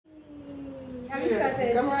Have you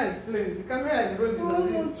started? The camera is playing. The camera is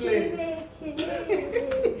rolling on this plane.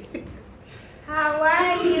 How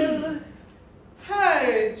are you?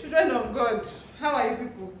 Hi, children of God. How are you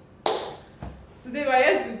people? Today we are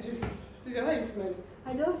here to just see how you smell.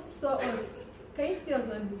 I just saw us. Can you see us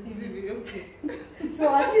on the TV? Okay.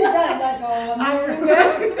 So at least that's like our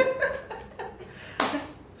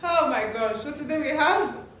Oh my gosh. So today we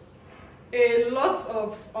have a lot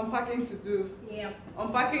of unpacking to do. Yeah.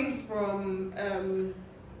 Unpacking from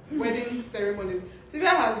wedding ceremonies.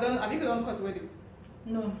 Sylvia has done, have you done cut wedding?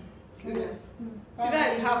 No. Sylvia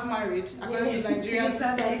is half married according to Nigerian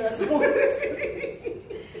standards.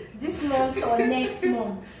 This month or next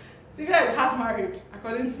month. Sylvia is half married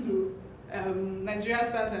according to Nigerian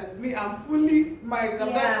standards. Me, I'm fully married.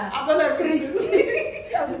 I've done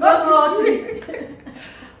everything. I've done all three.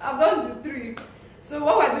 I've done the three. So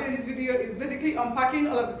what we're doing in this video is basically unpacking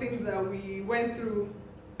all of the things that we went through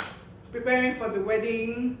preparing for the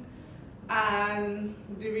wedding and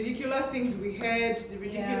the ridiculous things we heard, the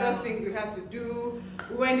ridiculous things we had to do.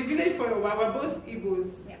 We were in the village for a while. We're both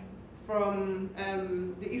Igbos from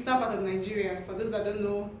the eastern part of Nigeria, for those that don't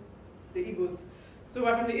know the Igbos. So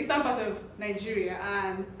we're from the eastern part of Nigeria,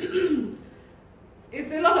 and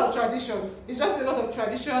it's a lot of tradition. It's just a lot of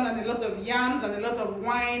tradition and a lot of yams and a lot of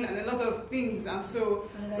wine and a lot of things. And so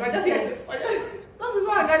we're just here to...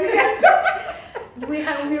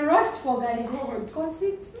 we rushed for guys.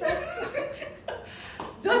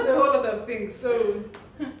 Just a whole lot of things. So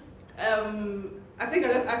I think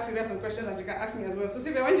I'll just ask Sylvia some questions that you can ask me as well. So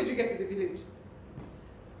Sylvia, when did you get to the village?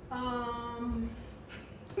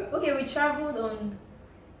 Okay, we traveled on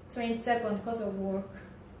 22nd because of work.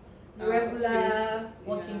 Regular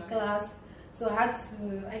working class. So I had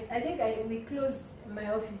to, I think we closed my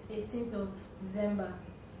office 18th of December.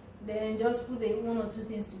 Then just put one or two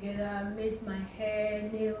things together, made my hair,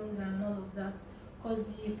 nails and all of that. Because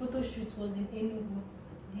the photo shoot was in Enugu.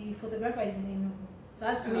 The photographer is in Enugu. So I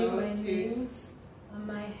had to make my nails and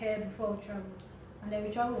my hair before we traveled. And then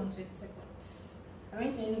we traveled on 22nd. I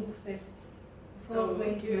went to Enugu first before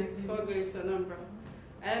going to my village. Before going to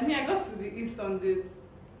Anambra. Me, I got to the east on the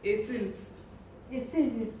 18th.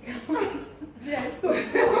 18th. Yes, so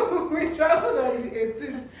we traveled on the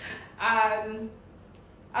 18th, and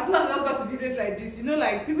as soon as we just got to village like this, you know,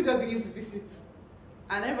 like people just begin to visit,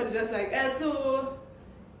 and everybody just like, so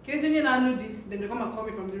then they come and call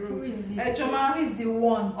me from the room. Who is it? Choma, who is the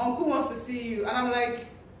one? Uncle wants to see you, and I'm like,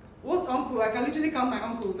 what uncle? I can literally count my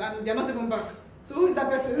uncles, and they're not even back. So who is that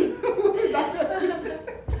person? Who is that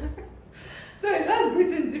person? So it's just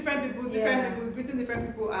greeting different people, greeting different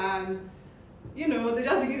people, and you know, they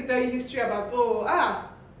just begin to tell you history about,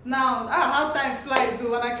 how time flies.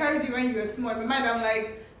 So when I carried you when you were small, in my mind I'm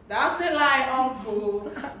like, that's a lie,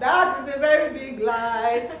 uncle. That is a very big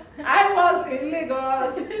lie. I was in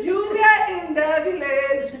Lagos. You were in the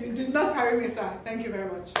village. You did not carry me, sir. Thank you very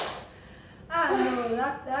much. No,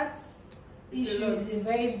 that issue is a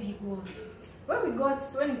very big one. When I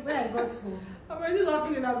got home, I'm already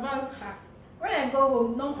laughing in advance. When I go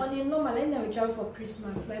home, normally when we travel for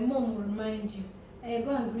Christmas, my mom will remind you, hey,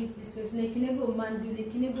 go and greet this person.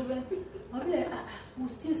 I'll be like, we'll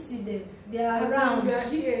still see them. They are around. We are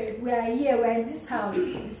here. We are in this house.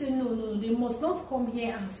 They say, no, they must not come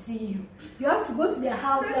here and see you. You have to go to their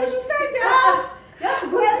house. You have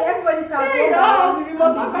to go to everybody's house. You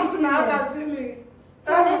must not come to my house and see me.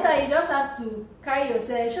 So later you just have to carry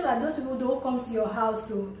yourself, sure that those people don't come to your house.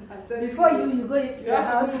 So before you go into your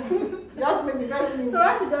house, you have to make the first move. So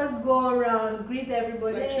I have to just go around, greet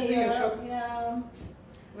everybody. It's like shooting your shot.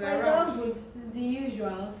 But it's all good. It's the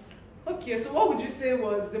usuals. Okay, so what would you say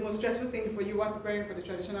was the most stressful thing for you while preparing for the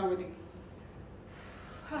traditional wedding?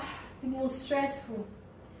 The most stressful.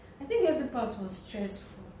 I think every part was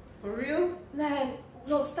stressful. For real? Like,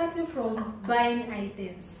 no, starting from buying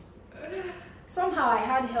items. Somehow I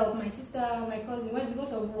had help. My sister, my cousin went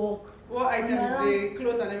because of work. What items? The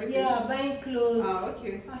clothes and everything? Yeah, buying clothes.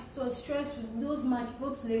 Okay. It was stressful. Those markets,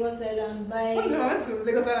 go to Lagos Island, buy. What, I went to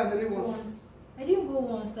Lagos Island only once? I didn't go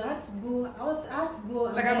once, so I had to go. I had to go.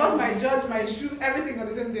 Like I bought my judge, my shoe, everything on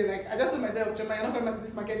the same day. Like I just told myself, Chema, you're not coming to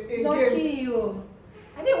this market again. Lucky you.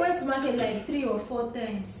 I think I went to market like 3 or 4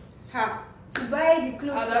 times. To buy the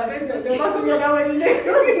clothes.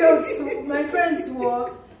 Those girls, my friends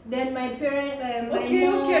wore. Then my parents,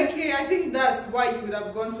 okay. I think that's why you would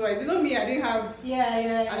have gone twice. You know me, I didn't have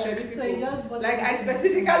Ashwebi people. So you just bought like I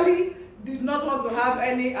specifically did not want to have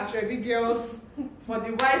any Ashwebi girls for the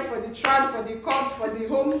white, for the trad, for the cut, for the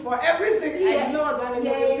home, for everything. I didn't know what I was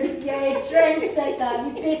doing. You're a trend setter,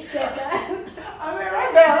 you pace setter. I'm a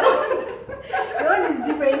rebel. The one is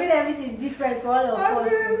different. You made everything different for all of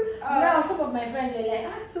us. Now now some of my friends were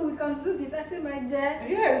like, so we can do this. I said, my dear,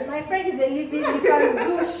 yes, my friend is a living, you can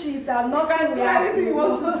do shit and you can nothing do anything you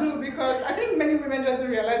want to do, because I think many women just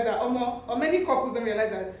don't realize that, or many couples don't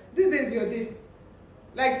realize that this day is your day.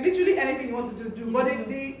 Like literally anything you want to do. But the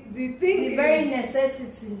thing the is, very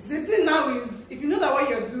necessities. the thing now is, if you know that what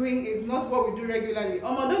you're doing is not what we do regularly,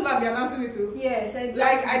 don't go and be announcing it too. Yes, exactly.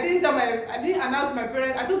 Like I didn't announce to my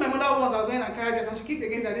parents. I told my mother once I was wearing a carriage dress and she kicked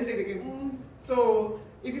against it. I didn't say it again. So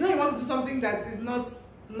if you know you want to do something that is not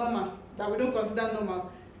normal, that we don't consider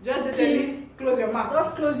normal, just close your mouth.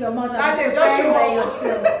 Just close your mouth and and just show by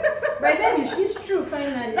yourself. But then it's true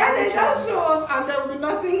finally. That they just show us, and there will be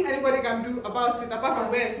nothing anybody can do about it apart from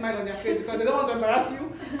wear a smile on their face, because they don't want to embarrass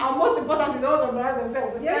you, and most importantly, they don't want to embarrass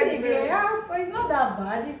themselves. Yeah, they be like, but it's not that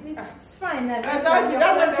bad. It's fine. Exactly,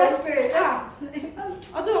 that's what they'll say.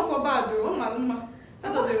 I don't know bad though.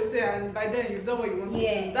 That's what they'll say, and by then you've done what you want to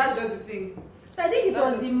do. That's just the thing. So I think it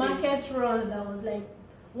was the market runs that was like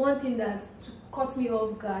one thing that caught me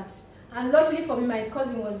off guard. And luckily for me, my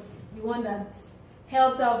cousin was the one that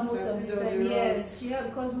helped out most of the time. Yes, she helped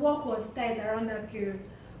because work was tight around that period.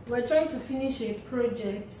 We were trying to finish a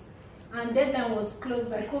project and deadline was closed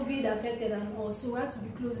by COVID affected, and also we had to be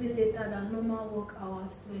closing later than normal work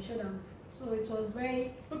hours to ensure that. So it was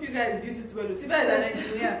very. Hope you guys built it well. Siba is an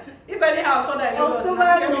engineer. If any house for that,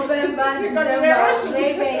 October, November, December.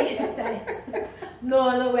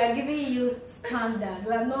 No, we are giving you standard.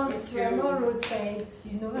 We are not roadside,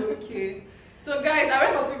 you know. Okay. So guys, I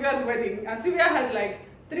went for Sylvia's wedding, and Sylvia had like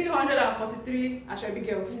 343 Ashabi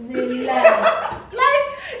girls. It's a lie. Like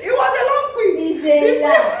it was a long queen. It's a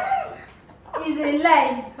lie. It's a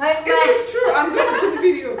lie. It is true. I'm going to put the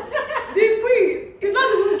video. The queen is not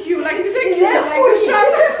even cute. Like you say, cute. Like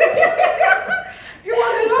it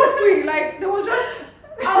was a long queen. Like there was just.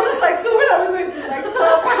 I was just like, so when are we going to like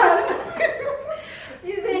stop?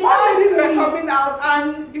 All ladies were coming out,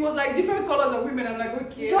 and it was like different colors of women. I'm like,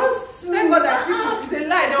 okay. Just thank God that fit. It's a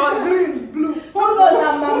lie. There was green, blue, those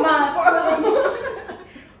are mamas.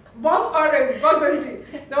 Burnt orange, burgundy.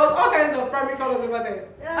 There was all kinds of primary colors over there.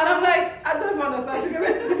 And I'm like, I don't even understand.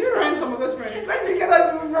 Did you rent some of those friends? Where did you get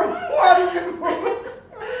those people from? Who are these people?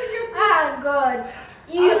 Ah, God.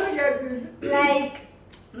 I don't get it. Like,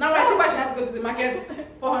 now I see why she has to go to the market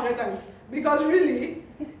 400 times. Because really,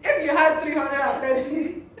 if you had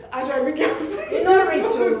 330 Ashabi girls, you know,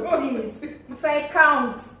 Rachel, please. If I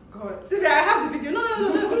count. God. Sylvia, I have the video. No.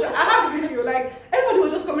 I have the video. Like, everybody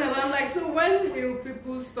was just coming out, and I'm like, so when will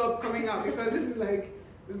people stop coming out? Because this is like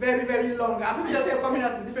very, very long. And people just kept coming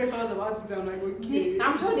out in different colors of outfits. I'm like, okay.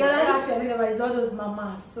 I'm sure the other outfit you're talking about is all those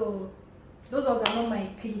mamas. So, those ones are not my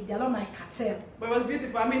clique. They're not my cartel. But it was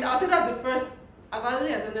beautiful. I mean, I'll say that's the first. I've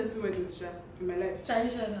only attended 2 weddings in my life.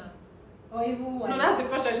 Traditional. Or even one. No, that's the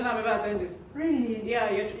first traditional I've ever attended. Really?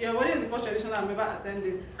 Yeah, your wedding is the first traditional I've ever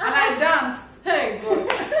attended. And I danced. Hey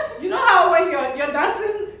God. You know how when you're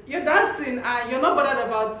dancing and you're not bothered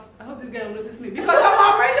about, I hope this guy will notice me, because I'm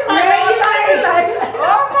already married. Like,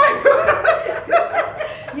 oh my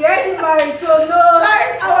God. You're already married, so no.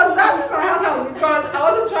 Like, I was dancing my house out because I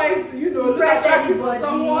wasn't trying to, look attractive for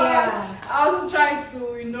someone. Yeah. I wasn't trying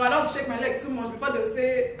to, I don't shake my leg too much before they'll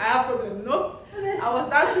say I have problem. No. I was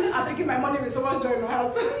dancing and picking my money with so much joy in my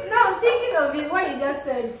heart. Now thinking of it, what you just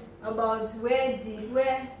said about where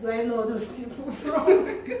do I know those people from?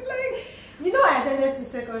 I attended to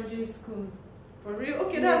secondary schools. For real?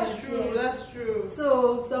 Okay, that's true. Yes. That's true.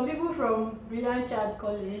 So some people from Brilliant Child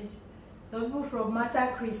College, some people from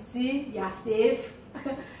Mater Christi, you're safe.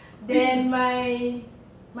 Then my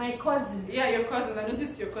cousins. Yeah, your cousins. I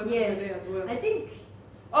noticed your cousins were there as well. I think.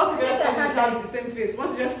 Also, you guys have the same face.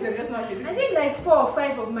 Once you just see them, just not kidding. I think like 4 or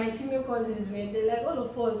 5 of my female cousins were there. Like all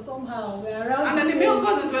of us somehow were around. And then the male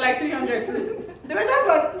cousins were like 300 too. They were just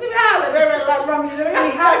like, see, I have a very large family.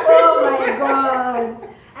 Oh my God.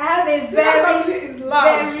 I have a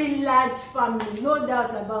very large family. No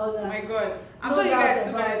doubt about that. Oh my God. I'm sure you guys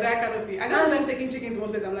too by that canopy. I just went taking chicken to one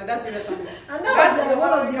place. I'm like, that's serious family. And that was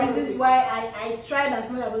one of the reasons why I tried as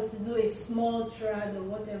much as I was to do a small trad or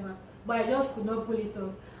whatever. But I just could not pull it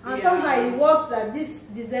off. And somehow it worked that this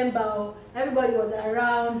December, everybody was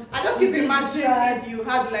around. I just keep imagining if you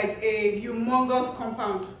had like a humongous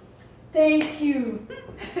compound. Thank you.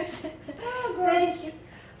 Thank you.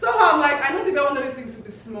 Somehow I'm like, I know Sylvia wanted this thing to be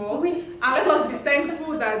small. And let us be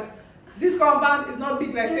thankful that this compound is not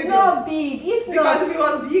big like stadium. It's not big. If it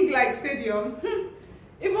was big like stadium,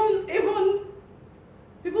 even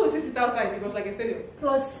people would sit outside. It was like a stadium.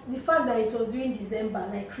 Plus the fact that it was during December,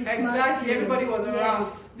 like Christmas. Exactly, everybody was around.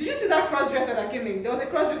 Did you see that cross-dresser that came in? There was a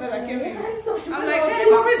cross-dresser that came in. I saw him. I'm like, hey,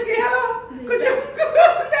 Mom Risky, hello. Could you?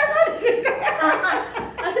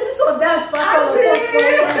 I think so. That's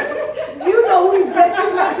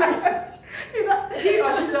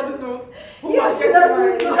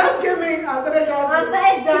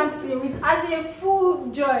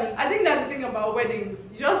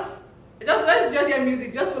hear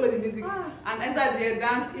music, just follow the music and enter there,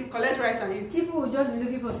 dance, eat, collect rice and eat. People will just be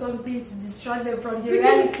looking for something to distract them from the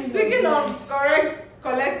reality. Speaking of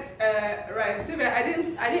collect rice, Sylvia, I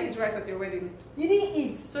didn't eat rice at your wedding. You didn't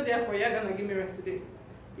eat, so therefore you're gonna give me rice today.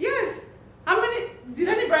 Yes. How many did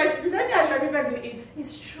any Ashrabi person eat?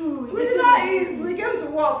 It's true. We did not eat. We came to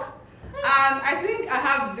work, and I think I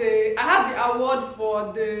have the award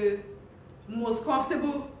for the most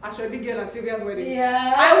comfortable Ashrabi girl at Sylvia's wedding.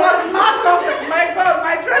 Yeah. I was not comfortable. My God,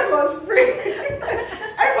 my dress was free.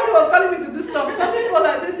 Everybody was calling me to do stuff. Something was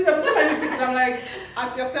I said, Sylvia, so many people. I'm like,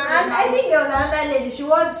 at your service. And now. I think there was another lady. She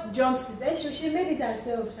wore jumpsuit. She made it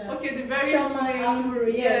herself. Okay, the very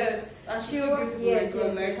slim. Yes. And she's so beautiful. Yes, God.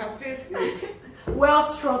 yes. Like her face is well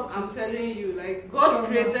structured. I'm telling you, like God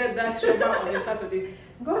created that Shoma on a Saturday.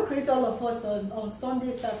 God created all of us on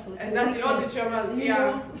Sunday, Saturday. Exactly, all the Shomas.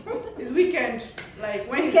 Yeah, it's weekend. Like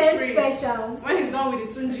when weekend he's free, specials. when he's done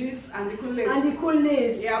with the tunjis and the coolays. And the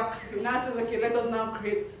coolays. Yeah, he now says, okay, let us now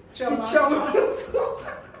create Shomas.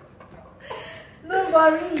 No,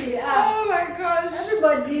 but really, oh my gosh.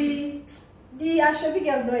 Everybody, the Ashrabi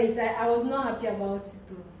girls know it. I was not happy about it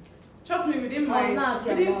though. Trust me, we didn't mind.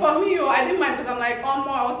 For me, I didn't mind because I'm like, oh,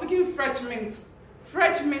 I was picking fresh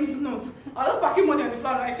mint notes. I was packing money on the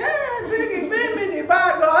floor. I'm like, hey, bring me the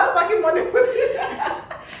bag. I was packing money.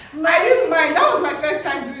 I didn't mind. That was my first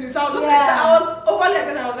time doing this. I was just excited. I was overly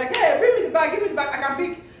excited. I was like, hey, bring me the bag. Give me the bag. I can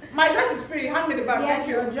pick. My dress is free. Hand me the bag. Yes,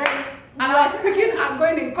 thank you. And I was picking and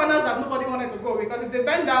going in corners that nobody wanted to go because if they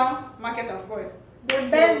bend down, market has spoiled. They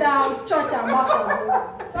bend down, church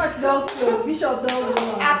ambassador. Church don't close, bishop don't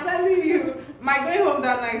close. I'm telling you, my going home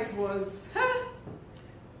that night was,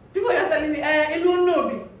 people were just telling me, Elu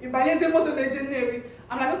Nobi, Ibanese moto de Jenewi.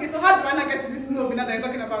 I'm like, okay, so how do I not get to this Nobi now that you're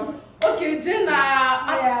talking about? Okay, Jenna,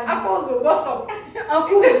 Akozo, bus stop.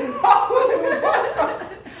 Akozo, bus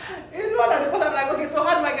stop. You know that the bus, I'm like, okay, so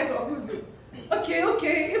how do I get to Akozo? Okay,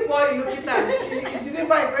 if boy you look at that, you didn't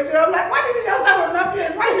buy a question. I'm like, why did you just start from that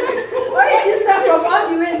place? Why did you start from all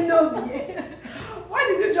the way Nobi? Why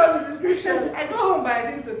did you join the description? I got home by I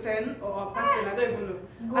think to 10 or past 10, I don't even know.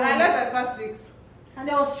 And I left at past 6. And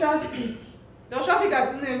there was traffic. There was traffic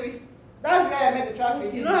at Navy. That's where I met the traffic.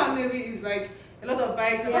 Okay. You know how Navy is like a lot of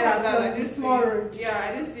bikes and yeah, all that. Like this small road. Yeah,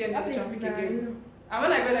 I didn't see any traffic again. And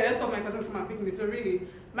when I got there, I just called my cousin to come and pick me. So really,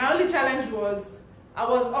 my only challenge was I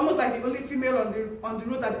was almost like the only female on the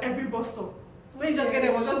road at every bus stop. When you just get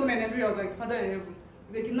there, it was just men everywhere. I was like, Father in heaven.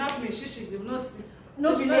 They kidnapped me, shishi, they will not see.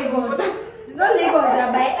 No, be Lagos. It's not Lagos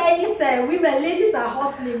that by any time women, ladies are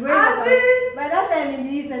hustling. Going by that time in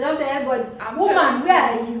the east, I don't tell everybody, woman, where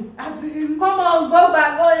are you? Come on, go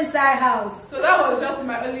back, go inside house. So that was just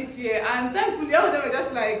my only fear. And thankfully, all of them were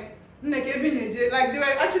just like they were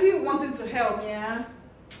actually wanting to help. Yeah.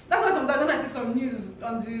 That's why sometimes when I see some news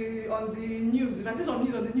on the news, if I see some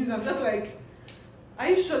news on the news, I'm just like, are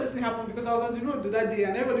you sure this thing happened? Because I was on the road that day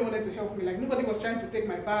and everybody wanted to help me. Like nobody was trying to take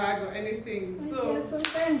my bag or anything. So yeah,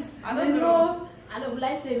 sometimes I don't know. I don't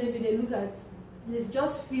like say maybe they look at this,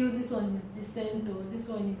 just feel this one is decent or this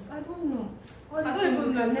one is, I don't know. I don't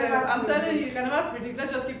even know. I'm telling you, you can never predict.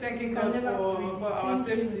 Let's just keep thanking God for our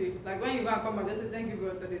safety. Like when you go and come back, just say thank you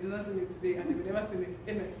God that they did not see me today and they will never see me.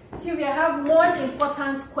 Amen. Sylvia, I have one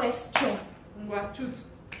important question. Truth.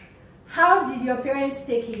 How did your parents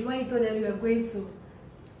take it when you told them you were going to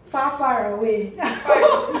far away?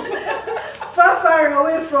 far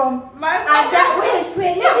away from my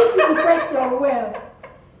wait, let me put the question well.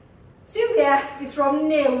 Sylvia is from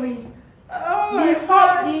Newi.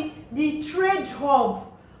 Oh the trade hub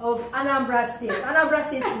of Anambra State. Anambra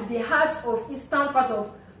State is the heart of eastern part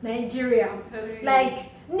of Nigeria. Like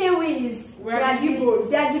Newi is they are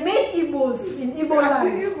the main Igbos in Igbo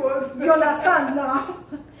land. Do you understand now?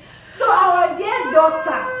 So our dear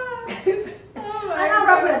daughter,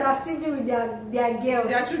 Anambra people that are stingy with their girls,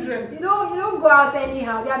 their children. You don't go out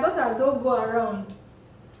anyhow. Their daughters don't go around.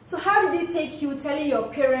 So how did it take you telling your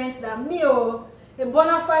parents that me a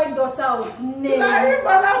bona fide daughter of Newi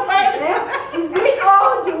is going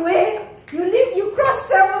all the way? You cross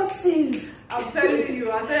 7 seas. I'm telling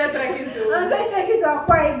you, I started trekking to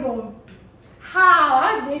Akwa Ibom.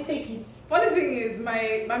 How did they take it? Funny thing is,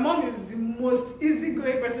 my mom is the most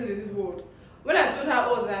easygoing person in this world. When I told her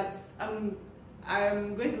all that I'm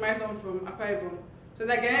going to marry someone from Akwa Ibom, she was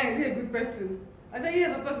like, is he a good person? I said,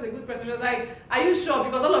 yes, of course he's a good person. She was like, are you sure?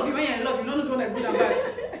 Because all of you, when you're in love, you don't know the one that's good and bad.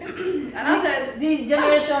 And I said, the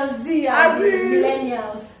Generation Z and the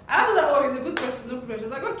millennials. I told her, oh, he's a good person, no problem. She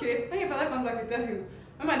was like, okay, when your father comes back, you tell him.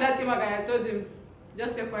 When my dad came back, I told him,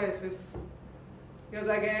 just keep quiet first. He was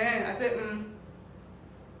like, I said,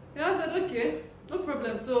 And I said, okay, no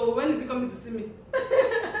problem. So when is he coming to see me?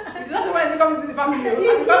 He did not say when is he come into the family. As he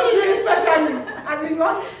comes to especially. As he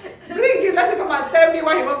wants, bring him, let him come and tell me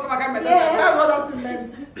why he wants to come and get my daughter. Yes. That's what that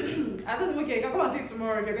meant. I told him, okay, you can come and see it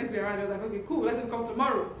tomorrow if you're going to be around. I was like, okay, cool, let him come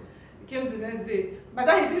tomorrow. He came the next day. By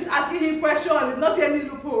the time he finished asking him questions, he did not see any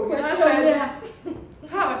loophole.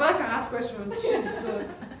 How my father can ask questions?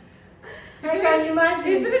 Jesus. I can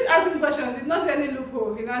imagine. He finished asking questions, he did not see any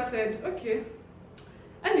loophole. He now said, okay.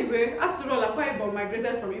 Anyway, after all, Akwa Ibom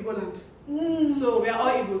migrated from Igbo land. So we are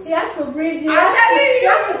all Igbos. He has to bring He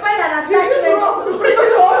has to find an attachment. attachment. To bring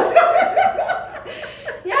it all.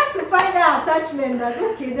 He has to find that attachment that,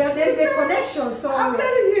 okay, there's a connection somewhere. I'm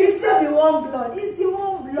telling you. It's still the one blood. It's the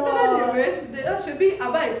one blood. Shebi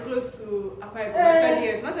Aba is close to Akwa Ibom. I said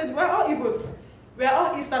yes. And I said, we're all Igbos. We are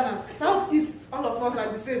all Easterners. Southeast, all of us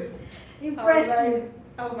are the same. Impressive. Like,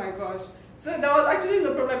 oh my gosh. So there was actually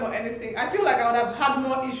no problem or anything. I feel like I would have had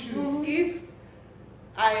more issues if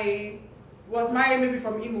I was married maybe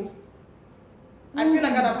from Imo. I feel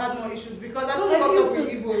like I'd have had more issues because I don't know what's up with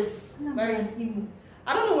Igbos. Like,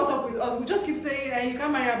 I don't know what's up with us. We just keep saying, you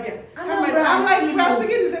can't marry Abia. I'm like, we are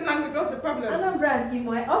speaking the same language. What's the problem? Anambra and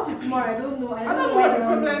Imo. Up to tomorrow, I don't know. I don't know what the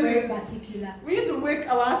problem very is. Particular. We need to wake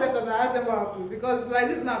our ancestors and ask them what happened because like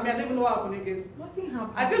this now, me, I don't even know what happened again. Nothing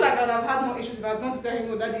happened. I feel like I would have had more issues if I was going to tell him,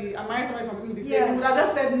 no, daddy, I'm marrying somebody from the same. Yeah. He would have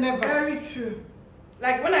just said never. Very true.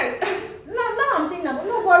 Like when I That's not I'm thinking about.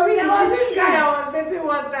 No, but really, there was it's this true. guy I was dating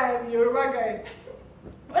one time, Yoruba guy.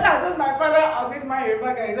 When I told my father I was going to marry a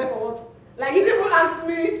Yoruba guy, he said for what? Like he didn't even ask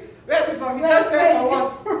me where are you from. He just said for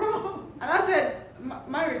what? And I said,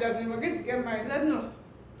 marriage as in we're going to get married. He said no,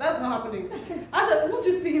 that's not happening. I said, won't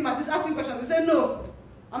you see him at least asking questions? He said no,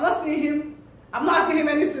 I'm not seeing him. I'm not asking him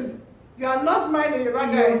anything. You are not marrying a Yoruba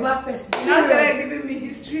guy. Yoruba person. He now started giving me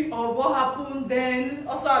history of what happened then.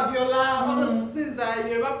 Also Abiola, all those things that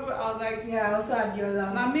Yoruba people. I was like, yeah, also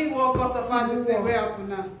Abiola. now me walk us about the same way happen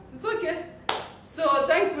now. It's okay. So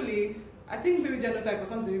thankfully, I think maybe genotype or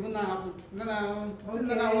something even now happened. Didn't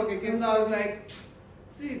now work again. So I was like,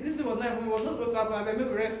 see, this thing was not supposed to happen. I maybe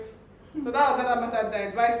rest. So that was how that matter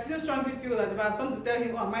died. But I still strongly feel that if I had come to tell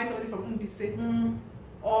him, oh, I'm marrying somebody from Umbise.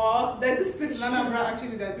 Or there's this place in Anambra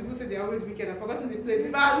actually that people say they're always wicked. I've forgotten the place.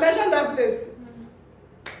 If I had mentioned that place,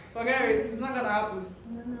 forget it. It's not gonna happen.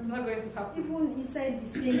 It's not going to happen. Even inside the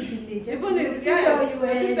same village. Even it's I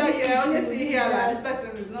only see here like this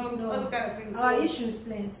person is not all those kind of things. Our issues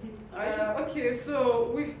plenty. Okay,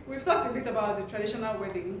 so we've talked a bit about the traditional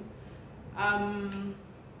wedding. In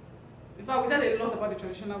fact, we said a lot about the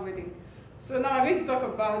traditional wedding. So now we're going to talk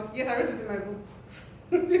about, yes, I wrote it in my book.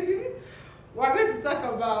 We're going to talk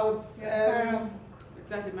about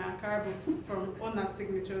exactly my Ankara book from Onat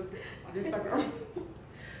Signatures on Instagram.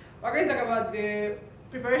 We're going to talk about the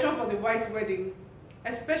preparation for the white wedding,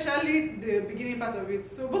 especially the beginning part of it.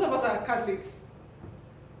 So both of us are Catholics.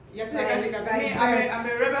 Yes, I'm a Catholic. I'm a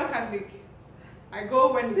rebel Catholic. I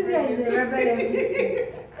go when the Sylvia is a rebel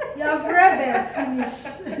everything. You have rebel finish.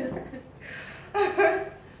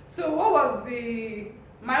 So what was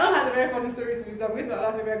my own has a very funny story to me, so I'm going to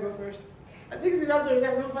allow Sylvia go first. I think Sylvia's story is so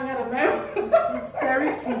funnier than mine. It's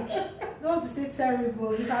terrific. I don't want to say terrible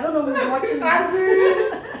because I don't know who's watching this.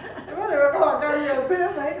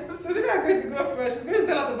 So Sylvia is going to go first. She's going to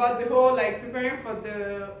tell us about the whole preparing for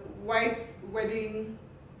the white wedding.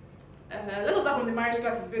 Let us start from the marriage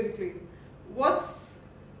classes basically.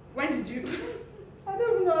 When did you I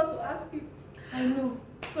don't even know how to ask it. I know.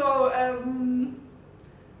 So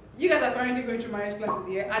you guys are currently going through marriage classes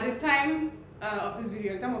here. At the time of this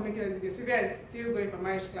video, at the time of making this video, Sylvia is still going for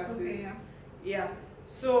marriage classes. Okay, yeah.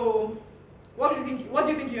 So what do you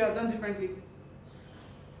think you have done differently?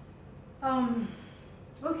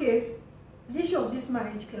 Okay. The issue of this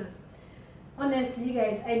marriage class. Honestly, you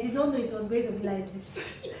guys, I did not know it was going to be like this.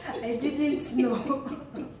 I didn't know.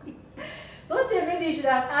 Don't say maybe you should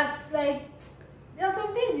have asked, there are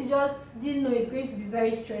some things you just didn't know it's going to be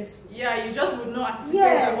very stressful. Yeah, you just would not anticipate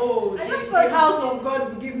that, the house of God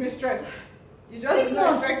will give me stress. You just 6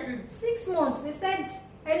 months. Expect it. 6 months. They said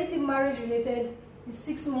anything marriage related is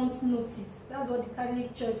 6 months notice. That's what the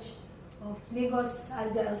Catholic Church of Lagos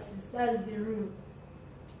Archdiocese, that's the rule.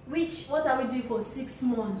 What are we doing for 6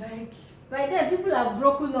 months? By then, people have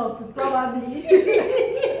broken up, probably.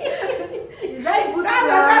 Is that a good That's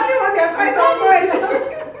exactly what they're trying to avoid.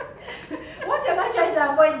 What you're not trying to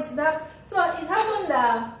avoid is that. So it happened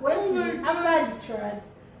that after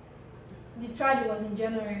the trad was in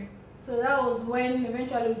January. So that was when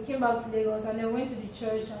eventually we came back to Lagos and then went to the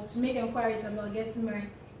church to make inquiries about getting married.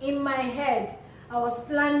 In my head, I was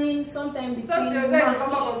planning sometime between March. I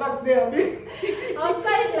was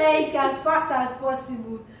planning as fast as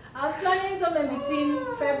possible. I was planning something between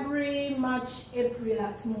February, March, April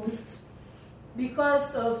at most.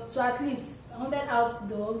 because of, so at least I wanted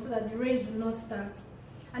outdoor so that the rains would not start.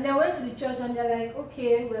 And I went to the church and they're like,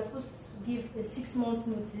 okay, we're supposed to give a 6 months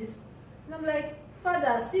notice. And I'm like,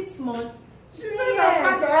 Father, 6 months? She said,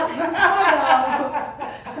 yes.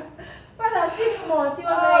 Father. Father, 6 months. He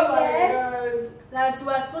was like, yes. God. That we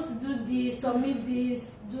are supposed to do this, submit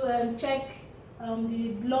this, do check the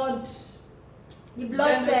blood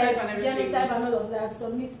test, genotype and all of that,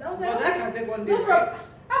 submit. I was like, that can take one day. No problem.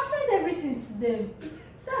 I've sent everything to them.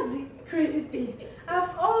 That's the crazy thing.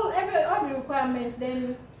 I've all the requirements.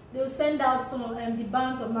 Then they'll send out some of the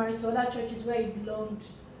bands of marriage to other churches where it belonged.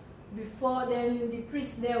 Before then, the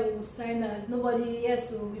priest there will sign that nobody. Yes,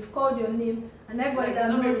 so we've called your name and everybody that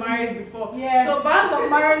knows not been married before. Yes. So bands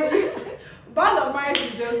of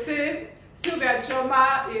marriages, they'll say Sylvia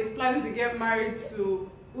Choma is planning to get married to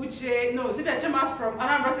Uche. No, Sylvia Choma from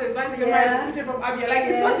Anambra is planning to get married to Uche from Abia. Like,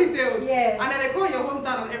 it's so detailed. Yes. And then they go in your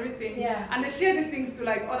hometown and everything. Yeah. And they share these things to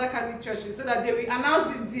like other Catholic churches so that they will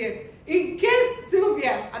announce it there. In case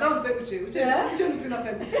Sylvia, I don't want to say Uche looks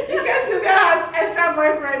innocent. In case Sylvia has extra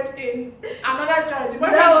boyfriend in another church, the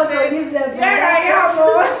boyfriend will say,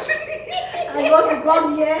 I want to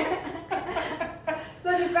come here. So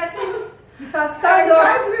the person, because stand up.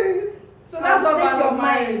 So that's what bands of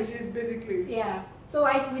marriage is basically. Yeah. So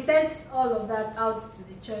we sent all of that out to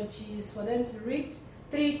the churches for them to read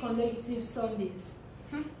 3 consecutive Sundays.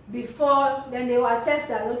 Before then they will attest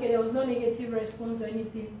that okay, there was no negative response or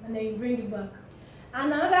anything, and then you bring it back.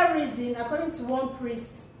 And another reason, according to one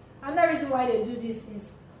priest, another reason why they do this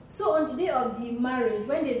is so on the day of the marriage,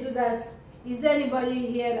 when they do that, is there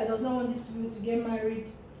anybody here that does not want this people to get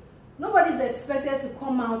married? Nobody is expected to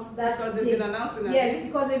come out that because day. They've been announcing it. Yes,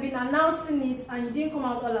 because they've been announcing it and you didn't come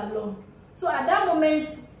out all along. So at that moment,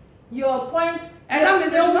 your point. And that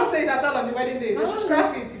means they should not say it at all on the wedding day. They should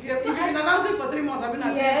scrap it. If you've been announcing for 3 months, I've been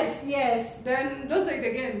announcing yes. Then don't say it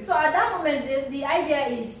again. So at that moment, the idea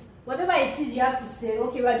is whatever it is you have to say,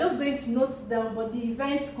 okay, we're just going to note down, but the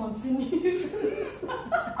event continues.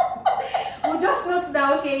 We'll just note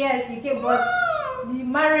down, okay, yes, you can, but the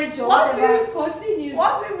marriage or whatever continues.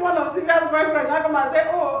 What if one of Sylvia's boyfriend now come and say,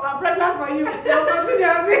 oh, I'm pregnant for you? They'll continue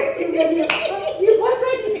having your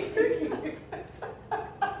boyfriend is pregnant.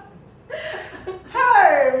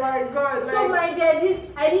 Hey, my God. So my dear,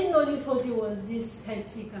 I didn't know this whole thing was this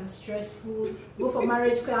hectic and stressful. Go for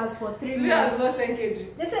marriage class for 3 months. Lost 10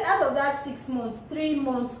 kg. They said out of that 6 months, 3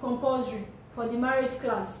 months compulsory for the marriage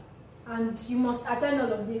class. And you must attend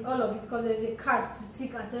all of it because there's a card to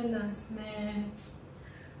take attendance. Man,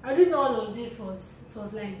 I didn't know all of this was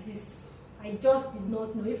like this. I just did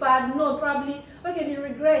not know. If I had known, probably okay. The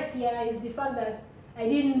regret here is the fact that I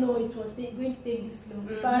didn't know it was going to take this long.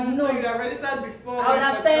 If I had known, so you'd have registered before. I would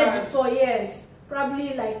have started before, yes.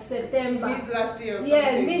 Probably like September. Mid last year. Or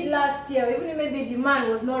yeah, mid last year. Even maybe the man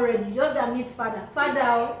was not ready. Just that meet father.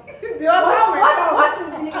 Father. What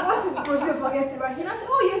is the procedure for getting married? He now said,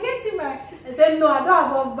 oh, you're getting married. I said, no, I don't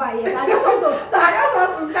have husband yet. I just want to start. I just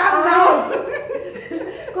want to start now.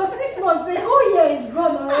 Because 6 months, the whole year is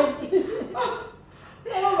gone already.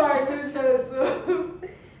 Oh my goodness. So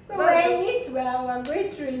we're in it well. We're going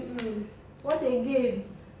through it. What again?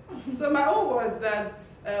 So my own was that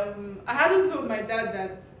I hadn't told my dad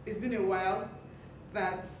that it's been a while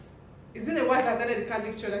since I attended the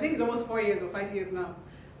Catholic church. I think it's almost 4 years or 5 years now.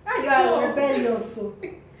 You are rebellious. So.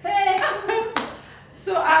 Hey.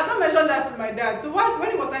 So I had not mentioned that to my dad. So when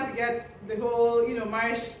it was time to get the whole,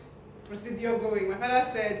 marriage procedure going, my father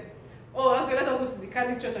said, oh, okay, let us go to the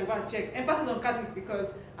Catholic church and go and check. Emphasis on Catholic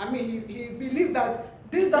because, he believed that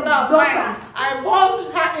this daughter of mine, I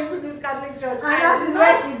bombed her into this Catholic church. And that is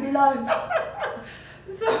where she belongs.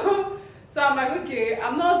 So I'm like, okay,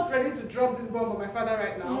 I'm not ready to drop this bomb on my father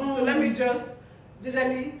right now. So let me just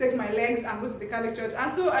gingerly take my legs and go to the Catholic church.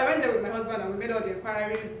 And so I went there with my husband and we made all the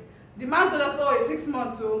inquiries. The man told us, oh, it's 6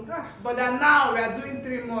 months, but then now we are doing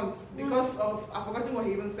 3 months because of, I've forgotten what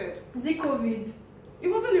he even said. Is it COVID? It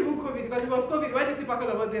wasn't even COVID because it was COVID. Why did he pack all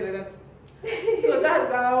of us there like that? So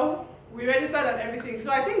that's how we registered and everything.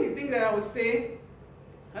 So I think the thing that I would say,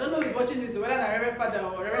 I don't know who's watching this, whether I'm Reverend Father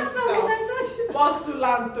or Reverend Sister,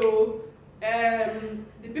 postulant to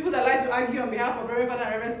the people that like to argue on behalf of Reverend Father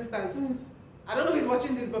and Reverend Sisters. I don't know who's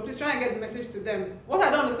watching this, but please try and get the message to them. What I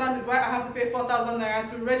don't understand is why I have to pay 4,000 naira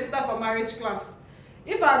to register for marriage class.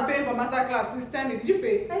 If I'm paying for master class, please tell me, did you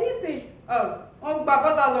pay? I didn't pay. Oh, by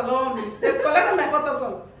 4,000 on me. They collected my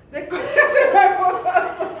 4,000. They collected my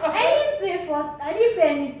 4,000. I didn't pay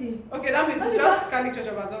anything. Okay, that means it's just Catholic Church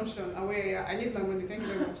of Assumption. I need my money. Thank you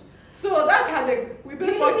very much. So that's how we paid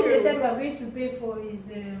the for only thing they said we are going to pay for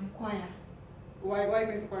is choir. Why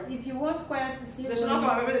going for choir? If you want choir to sing, They should not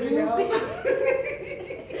come and maybe you the pay. house.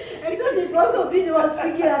 I thought you want to be the one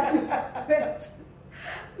singing at you.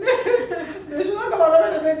 They should not come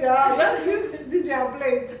and maybe the house. Just use DJ and play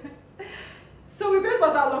it. So we paid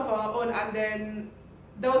 4,000 for our own, and then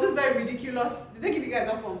there was this very ridiculous. Did they give you guys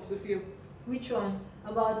a form to fill? Which one?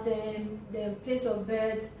 About the place of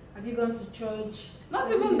birth? Have you gone to church? Not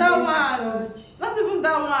Have even you that been to one. church? Not even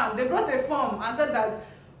that one. They brought a form and said that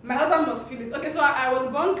my husband must fill it. Okay, so I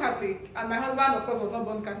was born Catholic, and my husband, of course, was not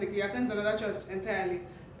born Catholic. He attends another church entirely,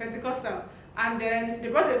 Pentecostal. And then they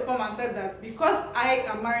brought a form and said that because I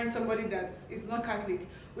am marrying somebody that is not Catholic,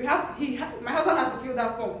 my husband has to fill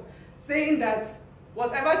that form, saying that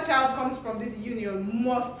whatever child comes from this union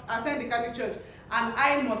must attend the Catholic church, and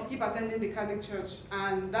I must keep attending the Catholic church.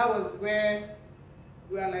 And that was where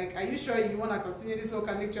we were like, are you sure you want to continue this whole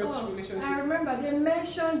Catholic church relationship? I remember they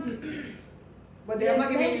mentioned it. But they have not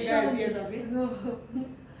given you guys mentioned years, it. have they? No,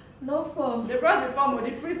 no form. They brought the form, but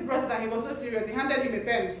the priest brought it and he was so serious. He handed him a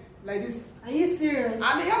pen like this. Are you serious?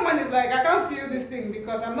 And the young man is like, I can't feel this thing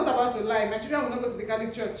because I'm not about to lie. My children will not go to the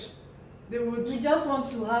Catholic church. They would. We just want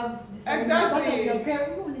to have this. Exactly. Because of your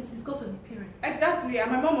parents. No, this is because of the parents. Exactly.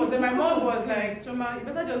 And my mom was there. My Because mom of was the like, parents. Choma, you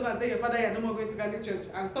better just go and tell your father you're no more going to Catholic church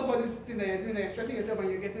and stop all this thing that you're doing, that you're stressing yourself and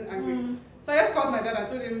you're getting angry. So I just called my dad and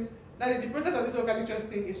told him that the process of this whole Catholic church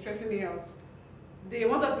thing is stressing me out. They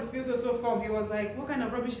want us to feel so form. He was like, what kind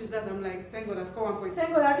of rubbish is that? I'm like, thank God I scored 1 point.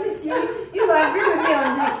 Thank God, at least you agree with me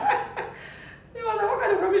on this. He was like, what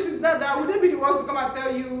kind of rubbish is that? That would they be the ones to come and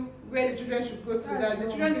tell you where the children should go to? That's that the wrong.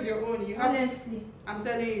 children is your own. You have. Honestly, I'm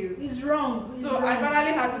telling you. it's wrong. It's So wrong. I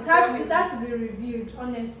finally had to tell him. It has to be reviewed.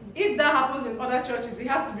 Honestly. If that happens in other churches, it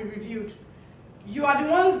has to be reviewed. You are the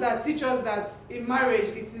ones that teach us that in marriage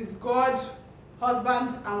it is God,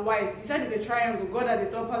 husband, and wife. You said it's a triangle. God at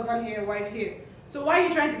the top, husband here, wife here. So why are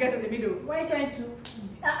you trying to get in the middle? Why are you trying to?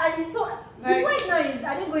 So the Like- point now is,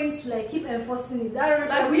 are they going to like keep enforcing it? That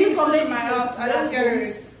Like, will you come to my house? I don't get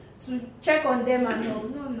it. To check on them and all.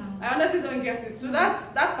 No. I honestly don't get it. So that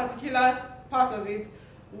particular part of it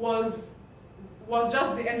was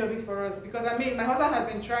just the end of it for us, because I mean my husband had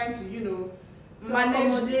been trying to, To manage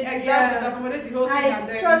accommodate, exactly yeah. to accommodate the whole thing, and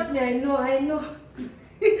then Trust me, I know. I know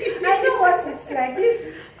what it's like.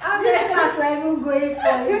 This class we're even going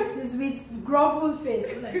for is with grumbled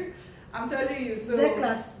face. Like, I'm telling you, so Z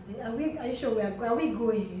class today. Are you sure are we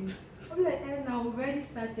going? I'm like, now we've already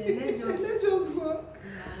started. Let's just go.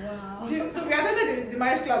 wow. So we attended the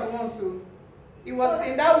marriage class once, so it was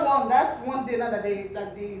in that one day now that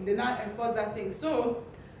they now enforced that thing. So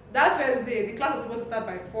that first day, the class was supposed to start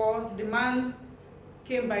by 4. The man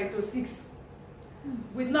came by to 6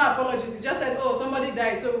 with no apologies. He just said, oh, somebody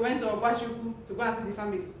died, so we went to Okwashuku to go and see the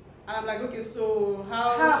family. And I'm like, okay, so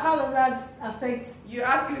how does that affect? You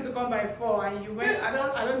asked me to come by 4 and you went. I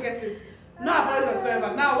don't get it. No apology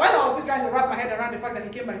whatsoever. Now, while I was still trying to wrap my head around the fact that he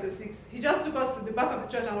came by to 6, he just took us to the back of the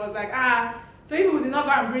church and was like, so you people did not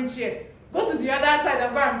go and bring chair. Go to the other side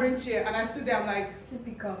and go and bring chair. And I stood there, I'm like,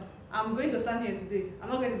 Typical. I'm going to stand here today. I'm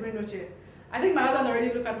not going to bring no chair. I think my husband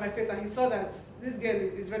already looked at my face and he saw that this girl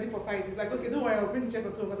is ready for fight. He's like, okay, don't worry, I'll bring the chair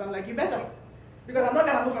for 2 of us. I'm like, you better. Because I'm not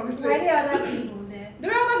going to move from this Were place. there other people there? There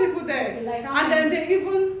were other people there. Okay, like how And many? then they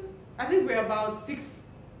even, I think we're about 6.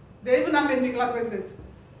 They even made me class president.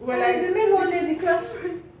 We were like, they made one lady class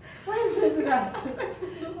first. Why did they do that?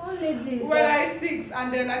 One lady. we were like 6.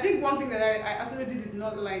 And then I think one thing that I absolutely did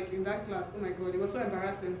not like in that class, oh my god, it was so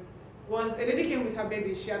embarrassing, was a lady came with her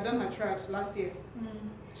baby. She had done her trad last year.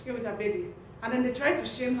 She came with her baby. And then they tried to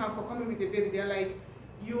shame her for coming with a baby. They're like,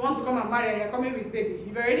 you want to come and marry her, you're coming with baby.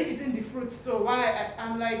 You've already eaten the fruit, so why?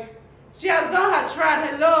 I'm like, she has done her trad.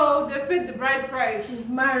 Hello, they've paid the bride price. She's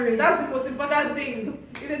married. That's the most important thing.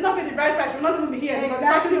 If they not pay the bride price, she will not even be here, because the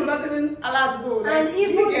family will not even allow to go. Like, And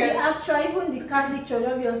even the the Catholic Church,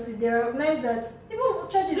 obviously, they recognize that. Even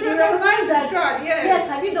churches, they they recognize that. the trad, yes. Yes,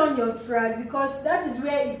 have you done your trad? Because that is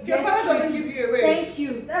where it If your gets father doesn't tricky. give you away. Thank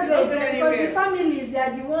you. That's You where don't it go gets, because the anywhere. families, they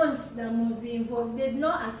are the ones that must be involved. They did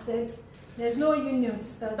not accept. There's no union to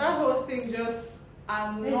start. That whole thing just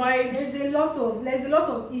annoyed. There's a lot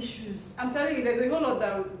of issues. I'm telling you, there's a whole lot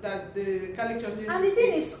that the Catholic Church needs And to the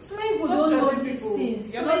thing fix. is, so many people Stop don't know judging these people.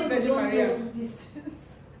 things. You're So not many Virgin people don't Maria. know these things.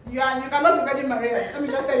 You cannot be Virgin Maria. Let me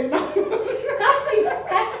just tell you now.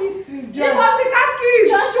 Catechist we It judge. was the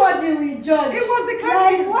catechist. Church what do we judge? It was the Like,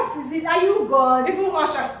 catechist. what is it? Are you God? Even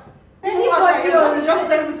Usher. Even Anybody Usher, else. you just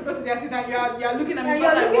tell me to go to their seat and you're looking at me Yeah,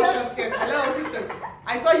 because you're I looking wash at- your skirt. Hello, sister.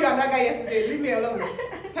 I saw you and that guy yesterday. Leave me alone.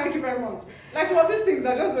 Thank you very much. Like some of these things,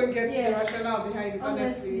 I just don't get the Yes. rationale behind it, honestly.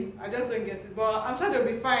 Honestly. I just don't get it. But I'm sure they'll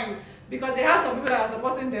be fine because they have some people that are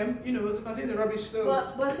supporting them, you know, to continue the rubbish. So,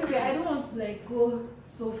 But Sylvia, I don't want to like go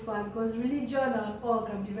so far because religion and all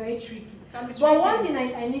can be very tricky. But one thing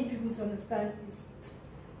I need people to understand is,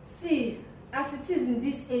 see, as it is in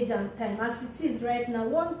this age and time, as it is right now,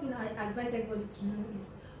 one thing I advise everybody to know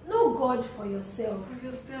is know God for yourself. For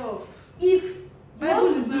yourself. If you Bible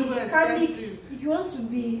want is to not be even Catholic, expensive. if you want to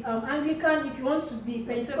be Anglican, if you want to be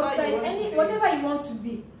Pentecostal, Whatever whatever you want to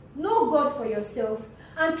be, know God for yourself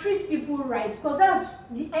and treat people right, because that's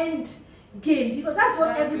the end game, because that's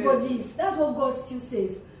what everybody is. That's what God still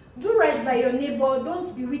says. Do right by your neighbor,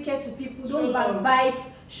 don't be wicked to people, don't backbite,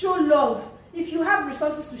 show love. If you have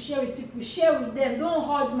resources to share with people, share with them. Don't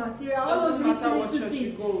hoard material. All those little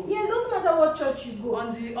things. Yeah, it doesn't matter what church you go.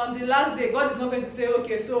 On the last day, God is not going to say,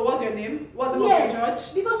 okay, so what's your name? What's the name of the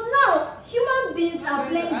church? Because now human beings are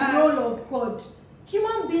playing the role of God.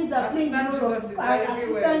 Human beings are playing the role of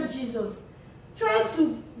assistant Jesus. Trying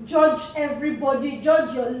to judge everybody,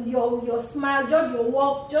 judge your smile, judge your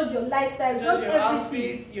walk, judge your lifestyle, judge your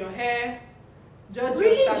everything. Outfit, your hair. Judge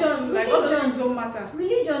religion, like all those things don't matter.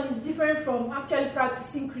 Religion is different from actually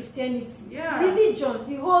practicing Christianity. Yeah. Religion,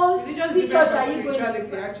 the whole which church are you going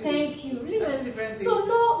to? Actually. Thank you. Religion is different. So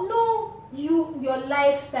know your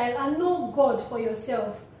lifestyle and know God for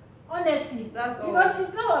yourself. Honestly, that's all. Because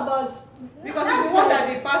it's not about. Because it's the one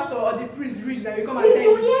that the pastor or the priest reach that you come and tell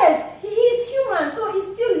you. Yes, he is human, so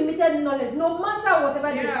he's still limited knowledge. No matter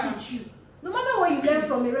whatever they teach you. No matter what you learn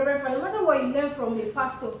from a reverend father, no matter what you learn from a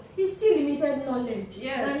pastor, it's still limited knowledge.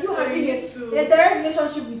 Yes. And you so having you a direct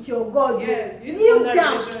relationship with your God. Yes, you kneel need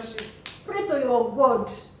down. Relationship. Pray to your God.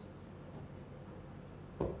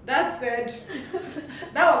 That said,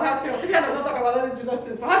 that was heartfelt. Sylvia does not talk about all these Jesus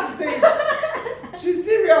things. For her to say it, she's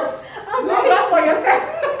serious. I'm no, not for yourself.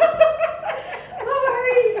 Don't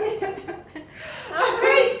worry. I'm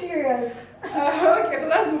very serious. Okay, so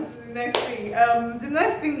let's move to the next thing. The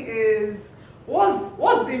next thing is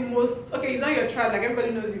what's the most okay? You've done your trial, like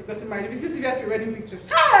everybody knows you've gotten married. If you see Sylvia's pre-wedding picture,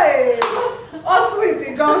 hey, all sweet,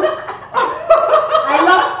 it gone.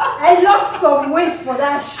 I lost some weight for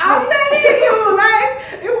that shit. I'm telling you,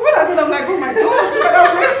 like even when I said, I'm like, oh my gosh, look at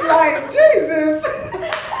that waistline, Jesus.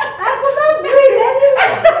 I could not breathe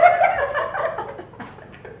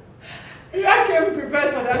anymore. I came prepared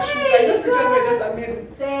for that shoot. Like those pictures were just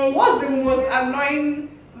amazing. What's the most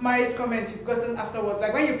annoying marriage comment you've gotten afterwards?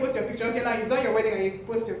 Like when you post your picture, okay, now you've done your wedding and you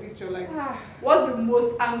post your picture, like what's the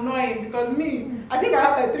most annoying? Because me, I think I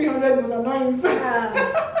have like 300 most annoying.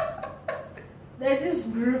 There's this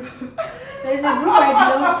group. There's a group I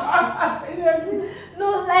belong to.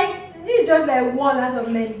 No, like this is just like one out of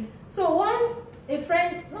many. So a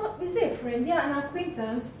friend, no, is it a friend? Yeah, an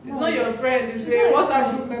acquaintance. It's not your friend, it's a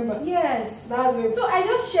WhatsApp group member. Yes. That's it. So I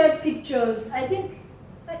just shared pictures. I think,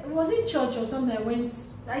 was it church or something I went,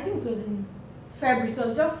 I think it was in February. It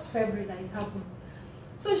was just February that it happened.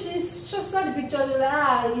 So she saw the picture,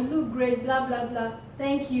 like, you look great, blah, blah, blah.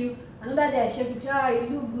 Thank you. Another day I shared picture, you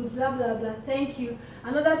look good, blah, blah, blah. Thank you.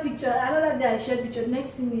 Another day I shared picture.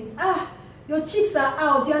 Next thing is, your cheeks are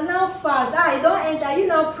out, you're now fat. You don't enter, you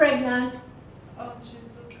now pregnant. Oh,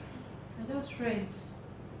 Jesus. I just read.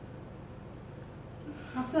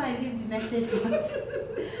 And so I leave the message for that.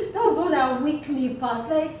 That was all that weak me past.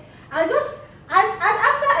 Like, after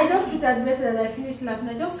I just looked at the message and I finished laughing,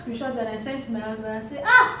 I just screenshot and I sent to my husband and I said,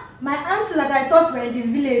 my aunts that I thought were in the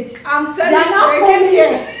village. I'm telling you, they came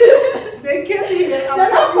here. They came here.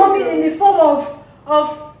 They're not coming in the form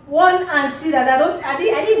of one auntie that I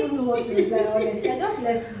didn't even know what to reply, honestly. I just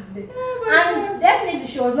left it there. And definitely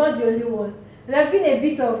she was not the only one. There have been a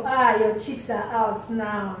bit of, your cheeks are out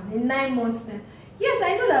now, in 9 months now. Yes,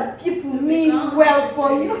 I know that people mean well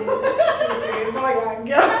for you.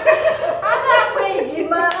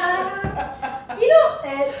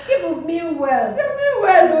 People mean well. They mean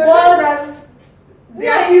well. We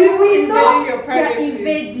know your they're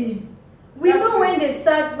invading. We know when they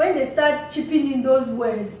start chipping in those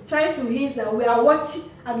words, trying to hint that we are watching.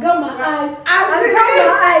 I got my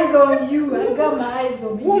eyes on you. I got my eyes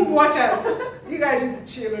on you. Womb watchers. You guys need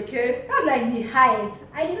to chill, okay? That's like the height.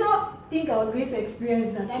 I did not think I was going to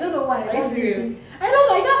experience that. I don't know why. Are you serious? I don't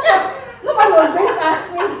know. I just thought nobody was going to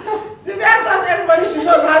ask me. Sylvia thought everybody should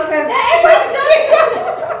know that sense.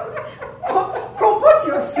 Comport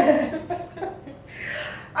yourself.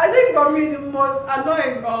 I think for me the most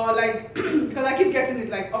annoying or like because I keep getting it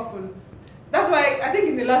like often. That's why I think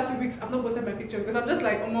in the last 2 weeks I've not posted my picture because I'm just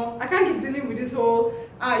like, I can't keep dealing with this whole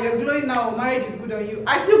you're glowing now, marriage is good on you.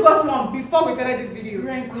 I still got one before we started this video.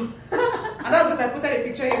 Right. And that's because I posted a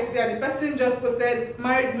picture yesterday and the person just posted,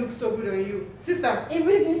 married looks so good on you. Sister. Even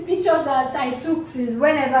if it's pictures that I took since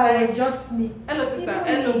whenever it was just me. Hello sister,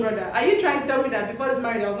 hello brother. Are you trying to tell me that before this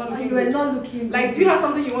marriage I was not looking good? You were not looking good. Like, do you have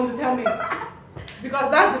something you want to tell me? Because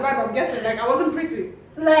that's the vibe I'm getting. Like, I wasn't pretty.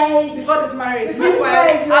 Like, before this marriage.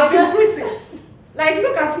 Meanwhile, I've been pretty. Like,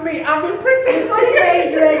 look at me, I've been pretty. Before this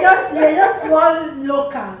marriage, you're just one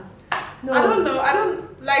local. No. I don't know,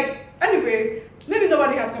 anyway, maybe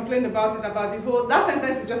nobody has complained about it, about the whole, that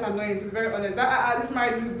sentence is just annoying, to be very honest. This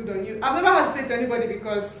marriage looks good on you. I've never had to say to anybody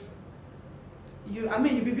because you've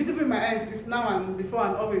been beautiful in my eyes now and before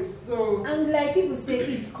and always, so. And like people say,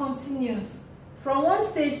 it's continuous. From one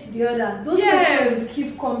stage to the other, those questions will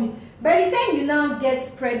keep coming. By the time you now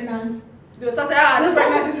get pregnant, they'll start saying, this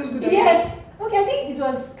pregnancy looks good on you. Yes. Okay, I think it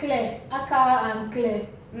was Claire, Aka and Claire.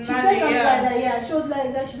 She said something like that, yeah. She was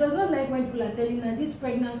like that she does not like when people are telling her this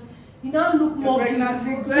pregnancy, you now look more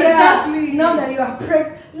beautiful. Exactly. Now that you are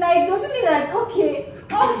pregnant. Like, doesn't mean that, okay,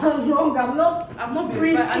 all along I'm not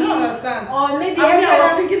pretty. I don't understand. Or maybe I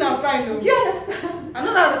was thinking I'm fine though. Do you understand? I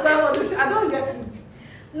don't understand what this, I don't get it.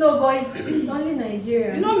 No, but it's only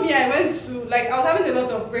Nigeria. You know me, I went to, I was having a lot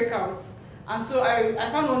of breakouts. And so I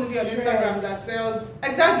found one video on Instagram that sells,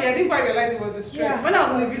 exactly, I didn't quite realize it was the stress. When I was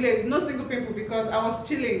in the village, no single pimple because I was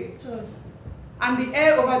chilling. And the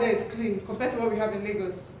air over there is clean compared to what we have in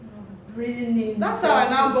Lagos. Breathing in. That's how I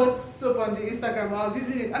now bought soap on the Instagram. I was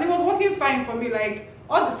using it and it was working fine for me. Like,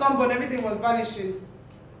 all the sunburn, everything was vanishing.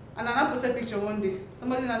 And I now posted a picture one day.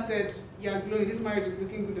 Somebody now said, "You're glowing, this marriage is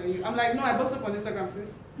looking good on you." I'm like, no, I bought soap on Instagram,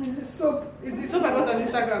 sis. It's the soap. It's the soap I got on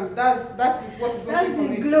Instagram. That is what is working for me.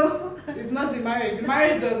 That's the glow. It's not the marriage. The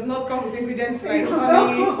marriage does not come with ingredients like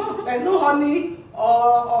honey. There's no honey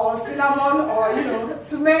or cinnamon or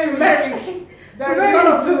turmeric. There's none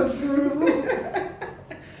of those.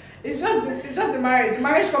 It's just the marriage. The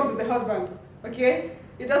marriage comes with the husband. Okay?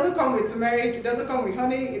 It doesn't come with turmeric, it doesn't come with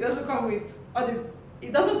honey, it doesn't come with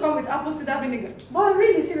apple cider vinegar. But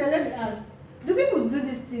really, seriously, let me ask. Do people do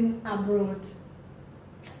this thing abroad?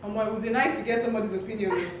 It would be nice to get somebody's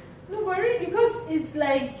opinion. No, but really, because it's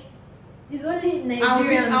like, it's only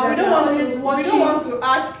Nigerians and we don't want to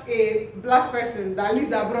ask a black person that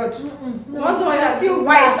lives abroad. No, once someone is still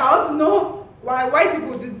white, I want to know why white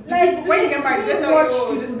people when you get married, they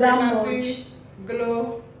tell you, this pregnancy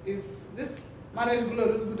glow is, this marriage glow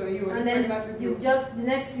looks good on you. And then you just, the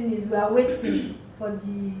next thing is we are waiting for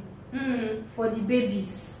the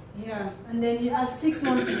babies. Yeah. And then as 6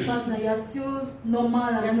 months is passed now, you are still normal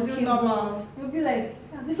and looking normal. You'll be like,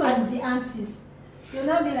 this one is the aunties. You'll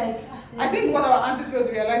not be like, I think what our aunties fail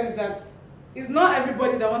to realize is that it's not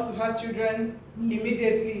everybody that wants to have children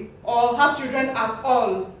immediately or have children at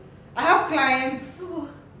all. I have clients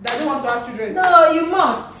that don't want to have children. No, you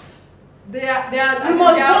must.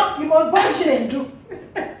 You must born children too.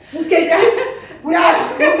 Okay.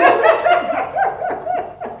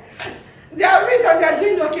 They are rich and they are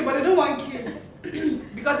doing okay, but they don't want kids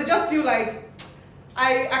because they just feel like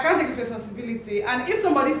I can't take responsibility. And if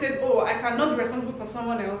somebody says, "Oh, I cannot be responsible for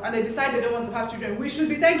someone else," and they decide they don't want to have children, we should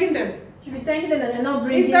be thanking them. Should be thanking them that they're not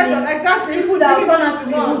bringing exactly people that will turn out to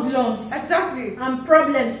be hoodlums. Exactly. And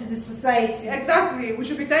problems to the society. Exactly. We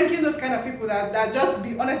should be thanking those kind of people that just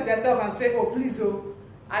be honest with themselves and say, "Oh, please,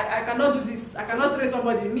 I cannot do this. I cannot train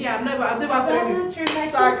somebody. Me, I've never trained.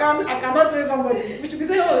 So I cannot train somebody." We should be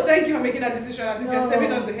saying, "Oh, thank you for making that decision. At least you're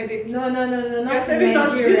saving us the headache." No. You're saving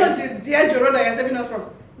us. Do you know the dear Joro that you're saving us from?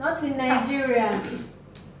 Not in Nigeria.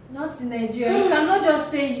 Not in Nigeria. You cannot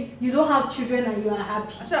just say you don't have children and you are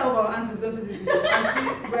happy. Actually, I hope our aunties don't see this video. Auntie,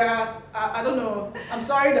 I don't know. I'm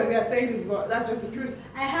sorry that we are saying this, but that's just the truth.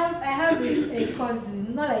 I have a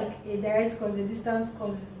cousin, not like a direct cousin, a distant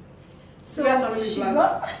cousin. So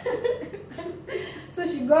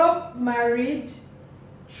she got married,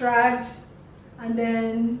 tried, and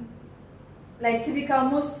then, like typical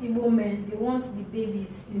most Igbo men, they want the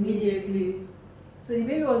babies immediately. So the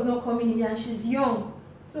baby was not coming in and she's young.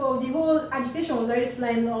 So the whole agitation was already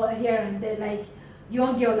flying all here and there, like,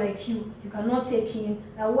 young girl like you cannot take in.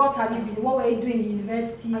 What have you been? What were you doing in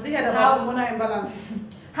university? Has he heard about hormonal imbalance?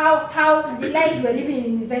 How the life you were living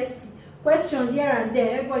in university? Questions here and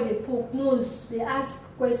there. Everybody they poke nose. They ask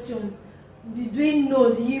questions. They doing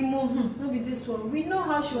nose. Maybe this one. We know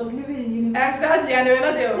how she was living in university. Exactly, and they were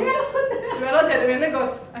not there. They were not there. They were in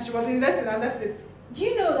Lagos, and she was investing in that state. Do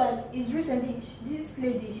you know that it's recently, this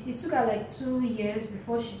lady, it took her like 2 years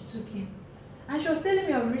before she took him. And she was telling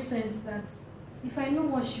me of recent that if I know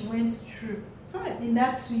what she went through in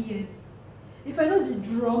that 2 years, if I know the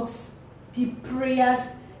drugs, the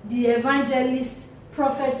prayers, the evangelist,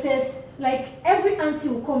 prophetess, like every auntie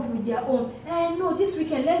will come with their own. No, this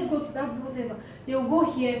weekend let's go to that whatever. They'll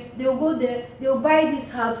go here, they'll go there, they'll buy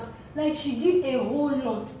these herbs. Like she did a whole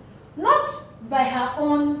lot, not by her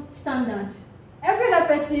own standard. Every other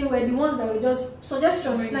person were the ones that were just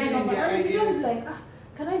suggestions flying up, and if you just be like,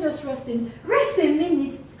 can I just rest a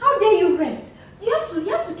minute? How dare you rest? You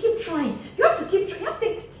have to keep trying. You have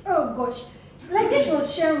to oh gosh. Like this, she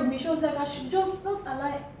was sharing with me. She was like, I should just not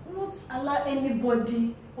allow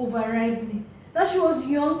anybody override me. That she was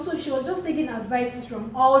young, so she was just taking advices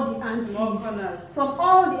from all the aunties. From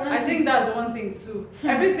all the aunties. I think that's one thing too.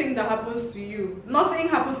 Everything that happens to you, nothing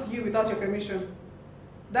happens to you without your permission.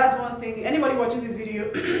 That's one thing. Anybody watching this video,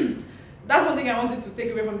 that's one thing I want you to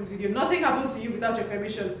take away from this video. Nothing happens to you without your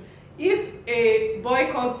permission. If a boy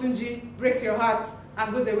called Tunji breaks your heart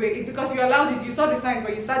and goes away, it's because you allowed it. You saw the signs,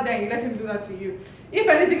 but you sat there and you let him do that to you. If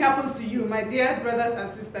anything happens to you, my dear brothers and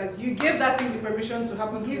sisters, you gave that thing the permission to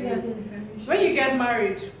happen to you. When you get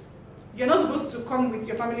married, you're not supposed to come with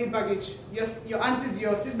your family baggage. Your aunties,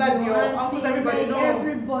 your sisters, your uncles, everybody. No.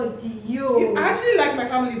 Everybody, you. I actually like my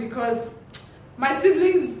family because my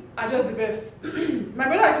siblings are just the best. My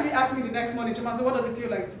brother actually asked me the next morning, Chima, so what does it feel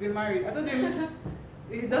like to be married? I told him,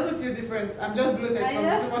 it doesn't feel different. I'm just bloated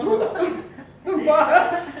from too much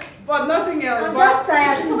water. but nothing else. I'm just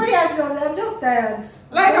tired. Somebody asked me, I'm just tired.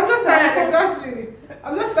 I'm just tired, exactly.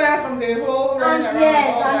 I'm just tired from the whole running around.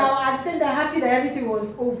 Yes, and at the same time happy that everything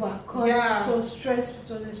was over because it was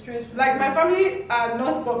stressful. It was a stressful. Like my family are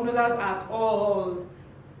not prognosers at all.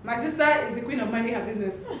 My sister is the queen of minding her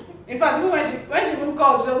business. In fact, even when she even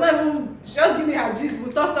calls, she just give me her gist.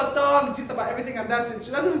 We talk, gist about everything and that's it. She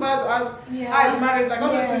doesn't even bother to ask, how is married? Like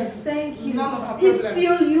all those things. Thank you. None of her it's problems.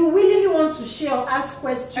 Still, you willingly want to share or ask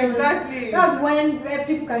questions. Exactly. That's when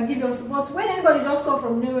people can give you support. When anybody just come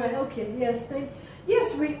from nowhere, okay, yes,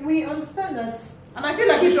 yes, we understand that. And I feel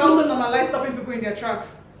like we should also normalize stopping people in their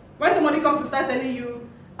tracks. When somebody comes to start telling you,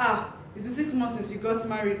 it's been 6 months since you got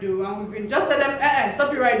married though, and we've been just tell them,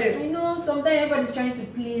 stop it right there. I know sometimes everybody's trying to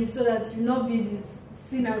please so that you not be this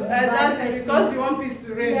seen as the bad person. Because you want peace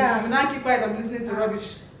to reign, you now keep quiet and listening to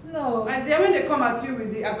rubbish. No. And then when they come at you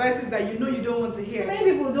with the advices that you know you don't want to hear, so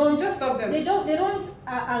many people don't just stop them. They don't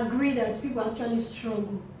agree that people actually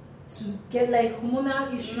struggle to get like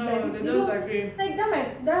hormonal issues. No, like, they don't agree. Like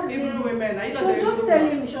that even lady, women. She was just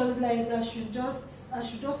telling me, she was like, I should just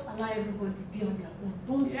allow everybody to be on their own.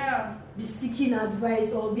 Don't be seeking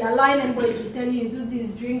advice or be allowing anybody to be telling you do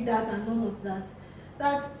this, drink that, and none of that.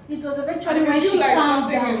 That it was eventually when she like calmed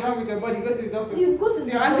something down. is wrong with your body, go to the doctor. You go to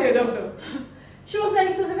your auntie a doctor. She was like,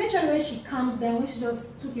 it was eventually when she calmed down, when she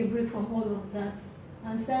just took a break from all of that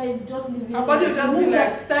and started just living. Her body would just be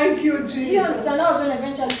like, thank you, Jesus. She understand that was when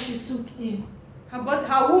eventually she took in.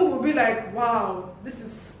 Her womb would be like, wow, this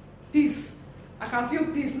is peace. I can feel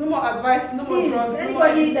peace. No more advice, no more drugs.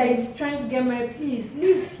 Anybody that is trying to get married, please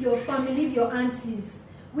leave your family, leave your aunties.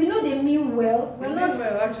 We know they mean well. We're not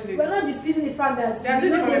disputing the fact that they are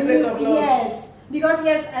doing it from a place of love. Yes. Because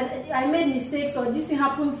yes, I made mistakes or this thing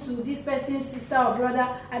happened to this person's sister or brother.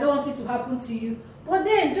 I don't want it to happen to you. But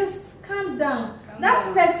then just calm down. That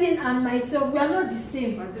person and myself, we are not the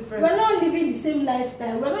same. We're not living the same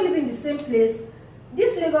lifestyle. We're not living the same place.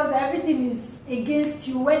 This Lagos, everything is against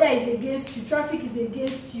you. Weather is against you. Traffic is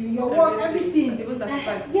against you. Your work, everything.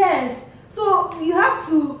 Yes. So you have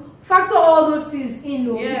to factor all those things in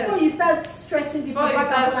before you start stressing people.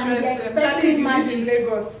 Especially in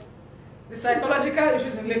Lagos. The psychological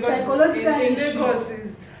issues in Lagos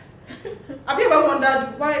is. Have you ever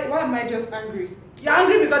wondered why am I just angry? You're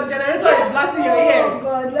angry because the generator is blasting your ear. Oh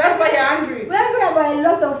God! That's why you're angry. We're angry about a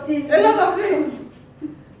lot of things. A lot of things.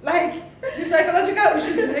 Like the psychological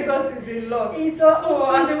issues in Lagos is a lot.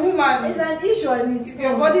 So as a woman, it's an issue on its own. If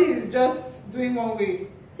your body is just doing one way,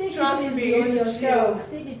 trust me, on yourself.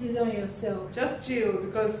 Take it easy on yourself. Just chill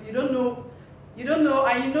because you don't know,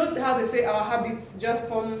 and you know how they say our habits just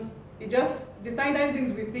form. The tiny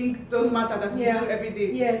things we think don't matter that we do every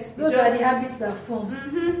day. Yes, those are the habits that form.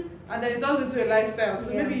 And then it turns into a lifestyle.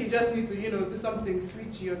 So maybe you just need to, do something,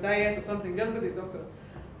 switch your diet or something. Just go to the doctor.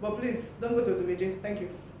 But please, don't go to Otomeje. Thank you.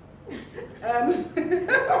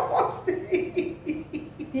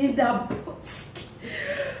 What's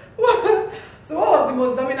So what was the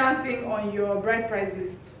most dominant thing on your bride price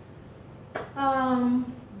list?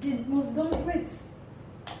 The most dominant...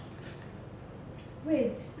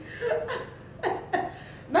 Wait.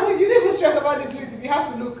 Now you don't even stress about this list if you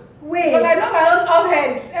have to look. Wait. But I know my own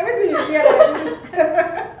offhand. Everything is here like this.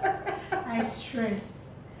 I stressed.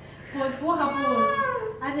 But what happened was,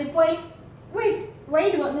 at the point, wait, why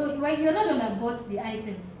you're not the one that bought the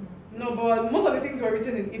items? No, but most of the things were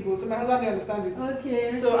written in Igbo, so my husband didn't understand it.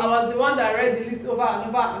 Okay. So I was the one that read the list over and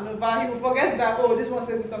over and over. He would forget that, oh, this one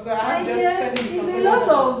says this, so I had to just send him.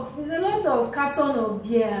 It's a lot of carton of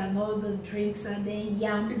beer and all the drinks and then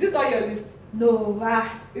yam. Is this all your list? No,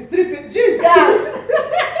 It's 3 pages. Jesus! Yes.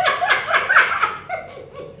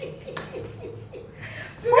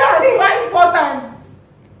 So I swiped 4 times.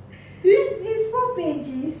 It's 4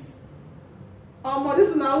 pages.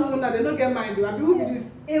 This one they don't get mine though. Who be this?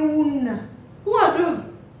 Ewuna. Who are those?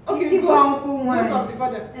 Okay, go from the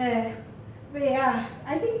father. But yeah,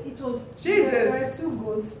 I think it was Jesus. There were 2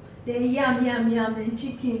 goats. Then yam, then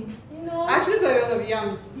chicken. You know. I actually saw a lot of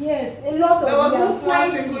yams. Yes, a lot of there was yams. no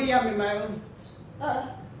one single yam in my own.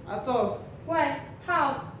 At all. Why?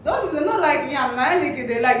 How? Those people don't like yam. Now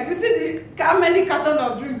they like. If you see how many cartons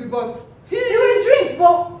of drinks we bought. They were drinks,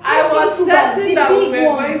 but I was certain that we were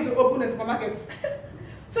ones. going to open a supermarket.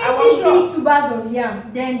 20 big tubers of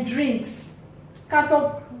yam, then drinks,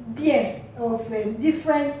 carton beer of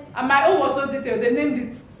different. And my own was so detailed. They named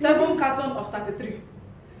it 7 cartons of 33.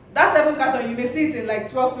 That 7 cartons, you may see it in like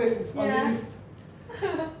 12 places on the list.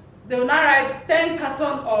 They will now write 10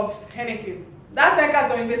 cartons of Heineken. That 10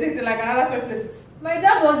 cartons, you may see it in like another 12 places. My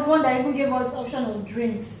dad was the one that even gave us option of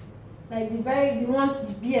drinks. Like the ones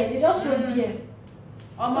with beer, they just wrote beer.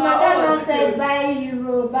 So my dad now said buy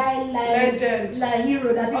Hero, buy Legend. like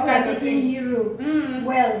Hero, that people are taking Hero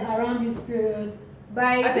well around this period.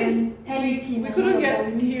 Buy Heineken. We couldn't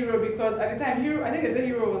get Hero because at the time Hero, I think they said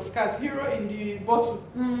Hero was scarce. Hero in the bottle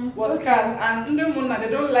was scarce, and they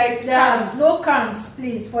don't like cans. No cans,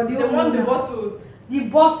 please, for the They want the bottle. The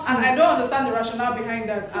bottle. And I don't understand the rationale behind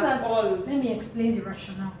that at all. Let me explain the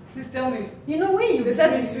rationale. Please tell me. You know when you They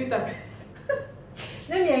said it's sweeter.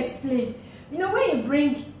 Let me explain. You know when you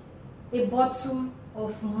bring a bottle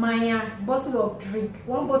of Maya, bottle of drink,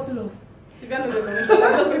 one bottle of Sylvia knows the explanation.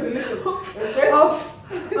 I'm just going to listen. Okay?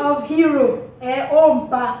 of Hero,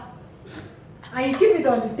 Ompa, and you keep it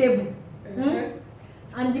on the table.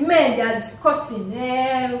 And the men they are discussing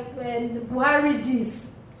Buhari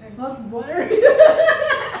this, not Buhari.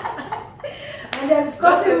 And they're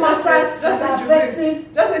discussing matters that are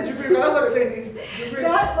affecting. Just say Jubilee, because that's what they're saying is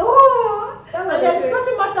and they're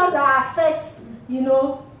discussing matters that affect,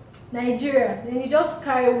 Nigeria. Then you just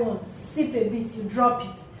carry one, sip a bit, you drop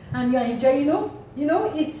it, and you are enjoying.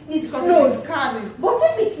 It's close. But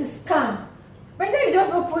if it is can, by then you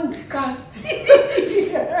just open the can.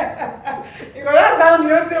 You go right down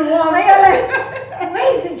the other once. And you're like, where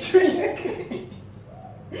is the drink?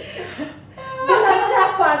 Then another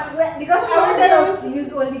part because I wanted us to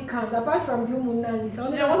use only cans apart from the Umuna list. I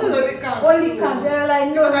wanted only cans. Only cans. They were like,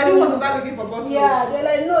 no. Because I didn't want to start looking for bottles. Yeah, they're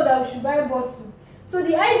like, no, that we should buy bottles. So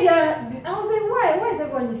the idea, I was like, why? Why is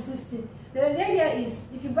everyone insisting? The idea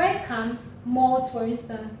is, if you buy cans, malt for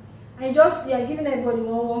instance, and you are giving everybody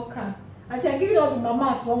one can. And so you're giving all the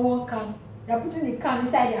mamas one can. They're putting the can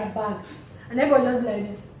inside their bag. And everybody just be like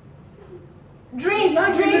this. Drink,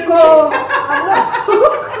 I'm not.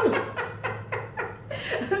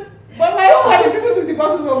 But my own the people took the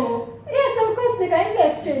bottles home. Yes, of course they can easily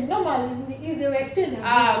exchange. Normal, if they were exchanging.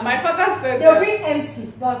 My father said they'll bring empty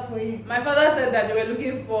back for you. My father said that they were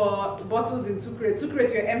looking for bottles in 2 crates. 2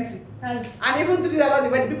 crates were empty. Yes. And even 3 other the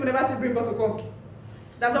way the people never still bring bottles home.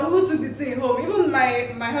 That some people took the thing home. Even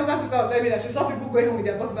my husband's sister was telling me that she saw people going home with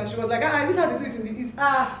their bottles and she was like, is this how they do it in the East?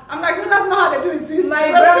 I'm like, no, that's not how they do it, sis. My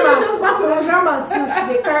grandma too,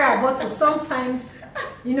 they carry a bottle sometimes,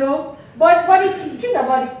 But the truth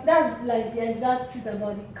about it, that's like the exact truth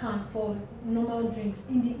about the can for normal drinks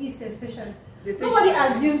in the East especially. Nobody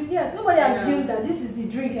assumes that this is the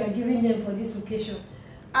drink you are giving them for this occasion.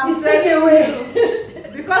 It's taken away.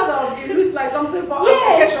 Because of it looks like something for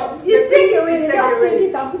yes, occasion. It's taken away. They just take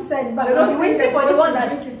it and put it back. They don't waiting for the one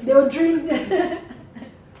that they'll drink.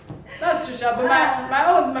 That's true, but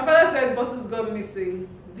my father said bottles got missing.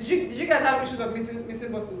 Did you guys have issues of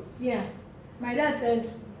missing bottles? Yeah. My dad said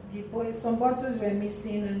some bottles were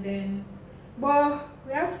missing and then but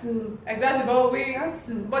we had to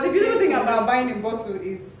but the beautiful thing about buying a bottle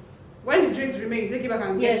is when the drinks remain, you take it back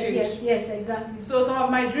and get changed. Yes, exactly. So some of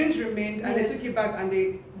my drinks remained and they took it back and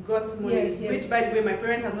they got money. Which by the way my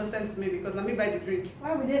parents have not sent to me because let me buy the drink.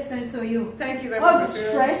 Why would they send to you? Thank you very much. All the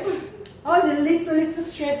stress. All the little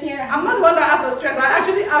stress here. I'm not the one that asked for stress. I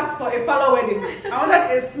actually asked for a parlor wedding. I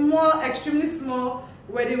wanted a small, extremely small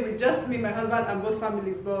wedding with just me, my husband, and both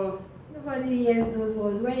families. But nobody hears those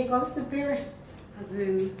words when it comes to parents. As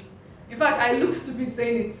in fact, I looked stupid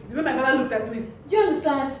saying it. The way my father looked at me. Do you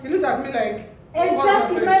understand? He looked at me like.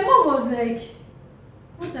 Exactly. My mom was like,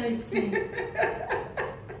 "What are you saying?"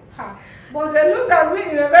 But they looked at me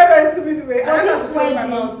in a very, very stupid way. But I this had to close my wedding,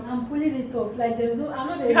 mouth. I'm pulling it off. Like there's no, I'm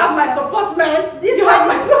not. You have my support, man. This you have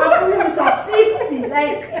wedding, my support. I'm pulling it off. 50,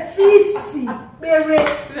 like 50. Baby.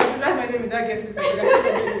 So if you write my name in that guest list,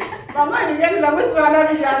 but I'm not in the guest list. I'm going to another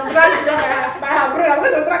video. I'm trying to by her brain. I'm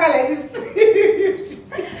going to track her like this.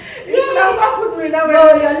 You should have not put me in that way.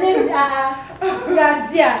 No, your name is we are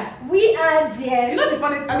dear. We are dear. You know the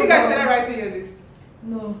funny. Have you guys started writing your list?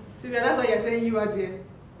 No. Sylvia, that's why you're saying you are dear.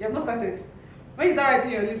 You have not started. When you start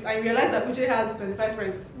writing your list and you realize that Uche has 25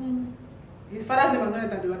 friends. His father's name was not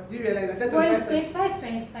Tadua. Do you realize? I said 25 it's friends.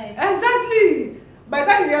 25. Exactly. By the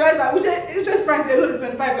time you realize that Uche's friends alone is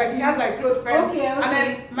 25, like he has like close friends. Okay. And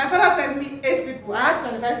then my father sent me 8 people. I had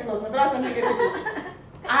 25 slots. My father sent me 8 people.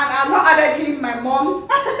 And I've not added him, my mom,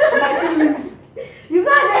 my siblings. You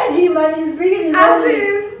got added him and he's bringing his As own.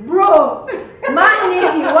 in, Bro, man,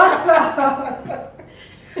 Nikki, what's up?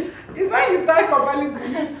 it's when you start compiling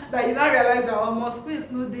things that you now realize that almost space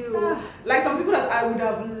no deal. Like some people that I would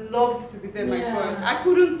have loved to be there, my God. I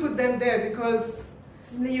couldn't put them there because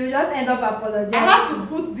you just end up apologizing. I had to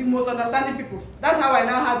put the most understanding people. That's how I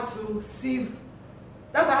now had to sieve.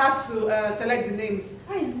 That's how I had to select the names.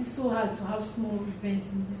 Why is it so hard to have small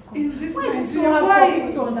events in this country? Why is it so Nigeria? hard for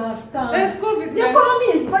people to understand? There's COVID. The economy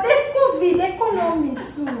is, but there's COVID, the economy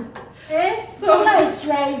too. So dollar is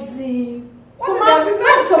rising.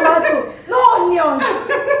 What Tomato, no onions.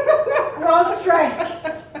 We're on strike.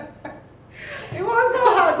 It was so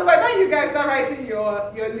hard. So by the time you guys start writing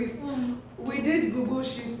your list, we did Google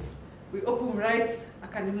Sheets. We opened right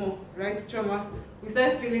Academo, right Trauma. We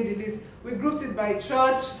started filling the list. We grouped it by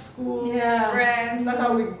church, school, friends. That's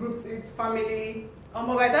how we grouped it. Family. But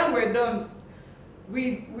by the time we're done,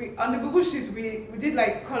 we on the Google Sheets we did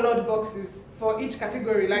like colored boxes for each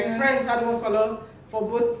category. Like friends had one color for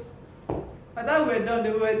both. By the time we're done,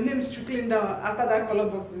 there were names trickling down after that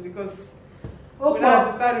colored boxes because we now have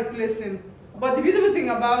to start replacing. But the beautiful thing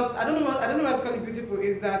about I don't know what to call it beautiful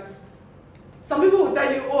is that some people will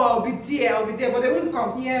tell you, oh, I'll be there, but they won't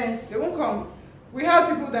come. Yes. They won't come. We have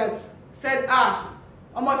people that said, if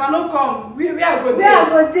I don't come, we are go there. We are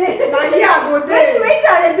go there. Now you are go there. Wait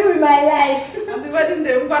till I do with my life. On the wedding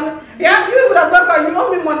day, you would have not come, you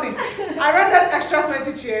owe me money. I rented extra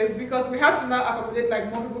 20 chairs because we had to now accommodate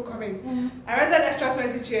like more people coming. I rented extra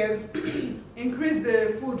 20 chairs, increased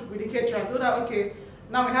the food with the caterer, told her, okay,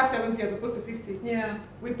 now we have 70 as opposed to 50. Yeah.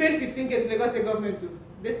 We paid 15K to Lagos State government too.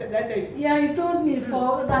 Yeah, you told me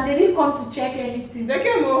for and they didn't come to check anything. They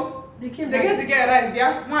came They came to get rice,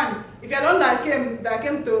 yeah. Man, if you're the one that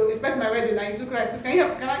came to inspect my wedding and you took rice, please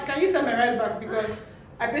can you send my rice back because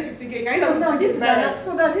I paid 50K. Can you so now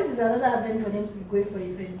this is another event for them to be going for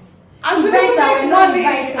events. And to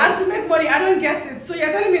make money, I don't get it. So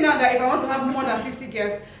you're telling me now that if I want to have more than 50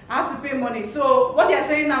 guests, I have to pay money. So what you're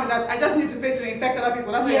saying now is that I just need to pay to infect other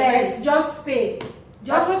people. That's what you're saying. Yes, just pay.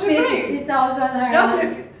 Just Just pay 50,000. Just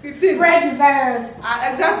pay 15. Spread the virus.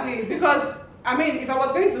 Exactly, because I mean, if I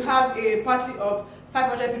was going to have a party of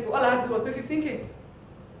 500 people, all I had to do was pay 15K.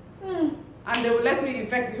 And they will let me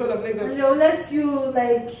infect the whole of Lagos. And they'll let you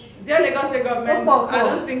like. Dear Lagos State government, I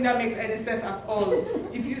don't think that makes any sense at all.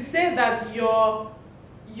 If you say that your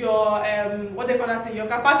what they call that thing, your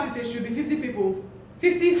capacity should be 50 people,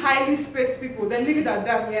 50 highly spaced people, then leave it at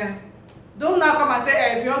that. Yeah. Don't now come and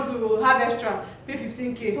say if you want to have extra, pay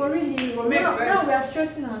 15K. But really, now we are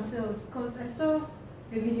stressing ourselves because I saw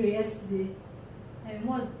a video yesterday.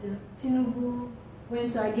 What's the Tinubu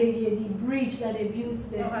went to Agege, the bridge that they built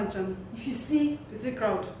there. If you see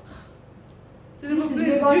crowd. Tinubu, this is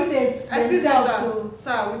Lagos State themselves.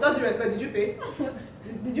 Sir, with all due respect, did you pay?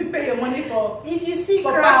 Did you pay your money for? If you see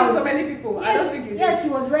for crowd, so many people, yes, I don't think yes, he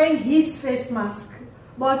was wearing his face mask,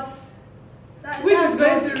 but which is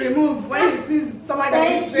going to remove when he sees somebody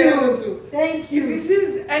that he's saying hello to. Thank you. If he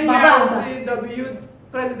sees any RTW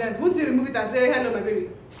president, won't he remove it and say hello, my baby?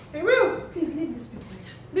 He will. Please leave these people.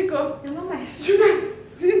 Because they're not my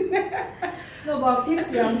students. No, but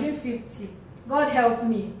 50, I'm doing 50. God help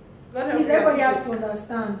me. God help Please, me. everybody has to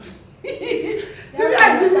understand. So we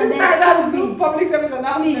have to do public service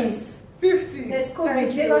announcement. Please. 50. There's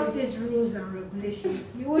COVID. Lagos State rules and regulations.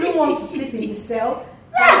 You wouldn't want to sleep in the cell.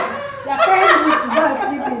 They're carrying me to go and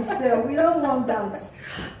sleep in cell. We don't want that.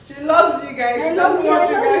 She loves you guys. She doesn't want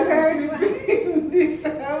you guys to sleep in this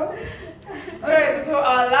cell. Alright, so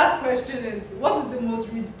our last question is, what is the most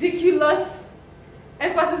ridiculous,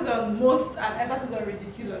 emphasis on most and emphasis on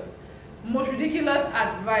ridiculous, most ridiculous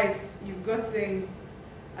advice you've gotten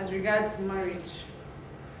as regards marriage?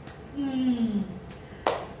 The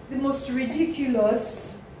most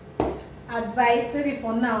ridiculous advice, maybe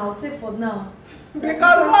for now, I'll say for now.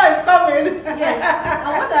 Because more is coming. Yes.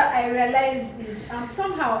 And what I realized is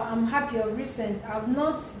somehow I'm happy of recent. I've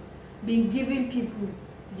not been giving people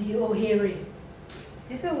the ohere.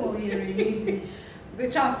 If it were ohere in English. The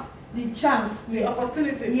chance. The chance. The Yes.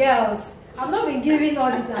 opportunity. Yes. I've not been giving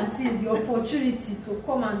all these aunties the opportunity to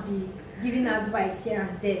come and be giving advice here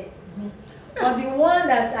and there. But the one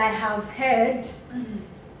that I have heard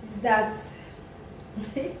is that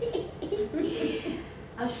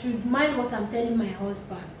I should mind what I'm telling my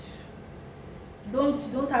husband.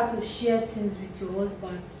 Don't have to share things with your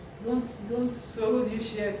husband. Don't. So who do you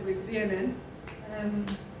share it with? CNN?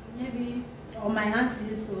 Maybe, or my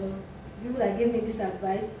aunties, or people that gave me this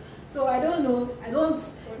advice. So I don't know.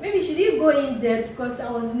 Maybe she didn't go in depth because I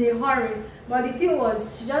was in a hurry. But the thing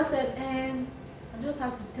was, she just said, I just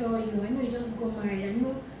have to tell you. I know you just got married.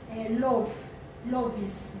 I know love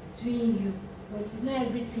is doing you, but it's not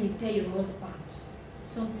everything you tell your husband.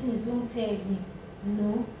 Some things don't tell him.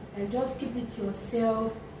 And just keep it to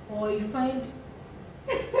yourself, or you find.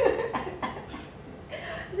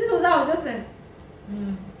 This was how I was just like.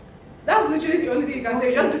 That's literally the only thing you can say.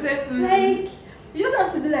 You just be saying, like, you just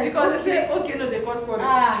have to be like, because they say, okay, no, they cause for it.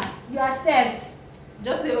 You accept.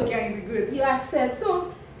 Just say, okay, and you'll be good. You accept.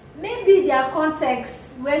 So maybe there are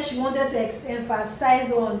contexts where she wanted to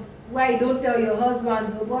emphasize on why you don't tell your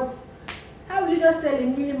husband, though, but how will you just tell a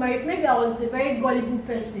newly married? Maybe I was a very gullible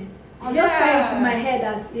person. I'll just find it in my head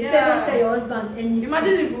that instead don't tell your husband anything.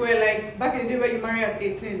 Imagine if we were like back in the day where you marry at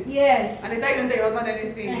 18. Yes. And they tell you don't tell your husband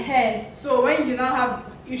anything. So when you now have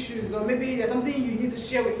issues, or maybe there's something you need to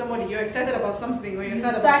share with somebody, you're excited about something, or you're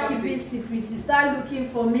sad about something. You start keeping secrets. You start looking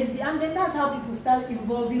for maybe, and then that's how people start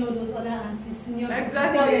involving all those other aunties, senior people.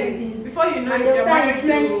 Exactly. Before you know, and they'll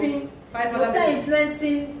start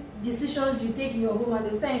influencing decisions you take in your home, and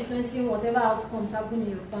they'll start influencing whatever outcomes happen in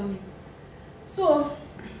your family. So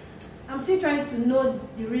I'm still trying to know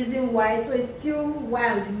the reason why, so it's still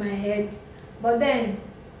wild in my head. But then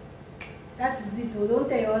that is it. Don't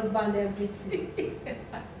tell your husband everything.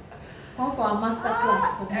 Come for a master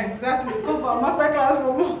class for more. Exactly. Come for a master class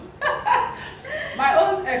for more. My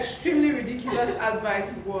own extremely ridiculous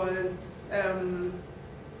advice was it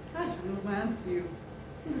was my auntie.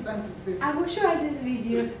 This auntie said. I will show her this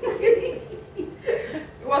video.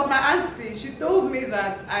 It was my auntie. She told me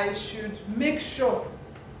that I should make sure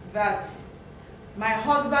that my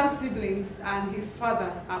husband's siblings and his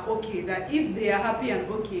father are okay. That if they are happy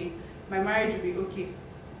and okay, my marriage will be okay.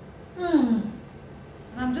 And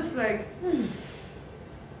I'm just like,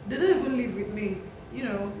 they don't even live with me,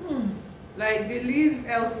 like they live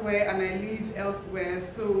elsewhere and I live elsewhere.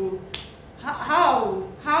 So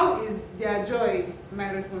how is their joy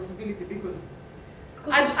my responsibility? Because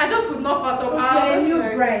I just could not fathom. You're a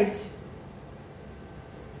new bride.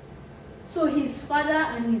 So his father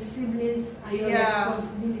and his siblings are your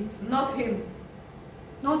responsibility. Not him.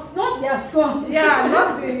 Not their son. Yeah,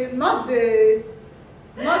 not the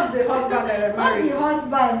husband that I married. Not the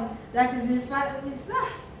husband that is his father. It's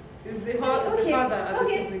the father and the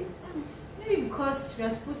siblings. Maybe because we are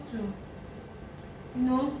supposed to,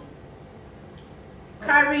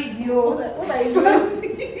 carry the what are you doing?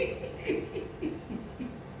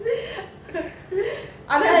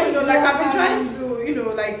 I don't even know, like I've been trying to,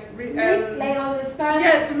 understand.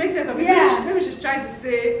 Yes, to make sense of it. Maybe she's trying to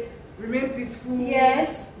say, remain peaceful.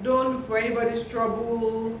 Yes. Don't look for anybody's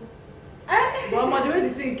trouble. But the way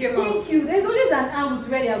the thing came out. Thank you. There's always an angle to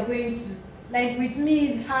where they are going to. Like with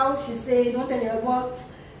me, how she say, don't tell your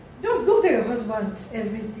husband. Just don't tell your husband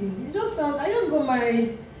everything. It just sounds. I just got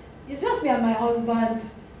married. It's just me and my husband.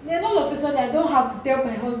 Then all of a sudden, I don't have to tell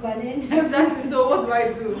my husband anything. Exactly. So what do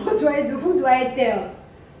I do? What do I do? Who do I tell?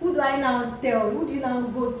 Who do I now tell? Who do you now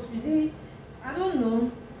go to? You see, I don't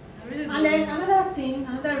know. And then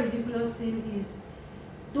another ridiculous thing is,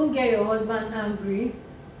 don't get your husband angry.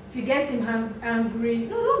 If you get him angry,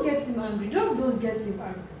 don't get him angry. Just don't get him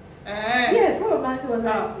angry. Yes, what about was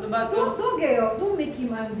that? Don't make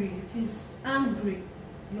him angry. If he's angry,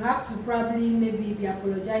 you have to probably maybe be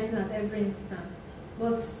apologizing at every instance.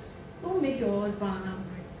 But don't make your husband angry.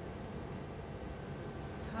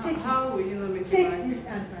 How will you not make him angry? Take this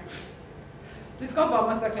advice. Please come for a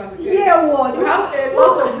master class again. Hear word. We have a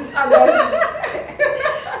lot of these advices.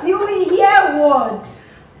 You will hear word.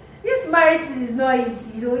 This marriage is not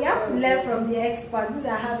easy. You have to learn from the experts, people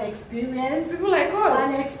that have experience. People like us.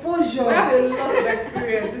 And exposure. We have a lot of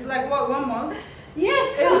experience. It's like what, 1 month?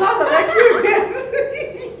 Yes. A lot of experience.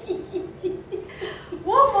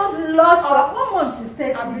 1 month, 1 month is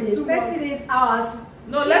 30 days. 30 days hours.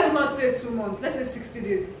 No, let's not say 2 months. Let's say 60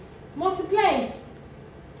 days. Multiply it.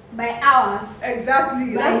 by hours.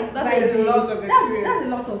 Exactly. That's by a days. lot of experience. That's a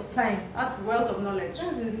lot of time. That's wealth of knowledge.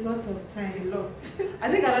 That's a lot of time. A lot.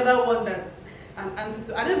 I think another one that's an auntie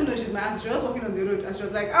to, I don't even know if she's my auntie. She was walking on the road and she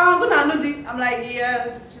was like, I'm going to Anodi. I'm like,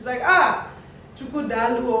 yes. She's like, Chuku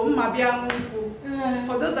dalu o mmabiangu.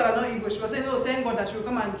 For those that are not Igbo, she was saying, oh, thank God that she will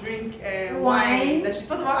come and drink wine. That she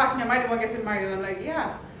first of all asked me, am I the one getting married? And I'm like,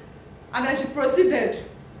 yeah. And then she proceeded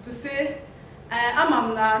to say, I'm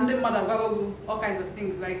na mother all kinds of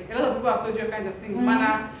things. Like a lot of people have told you all kinds of things.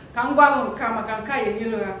 Mana,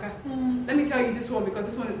 let me tell you this one because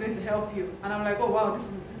this one is going to help you. And I'm like, oh wow, this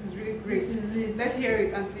is really great. This is it. Let's hear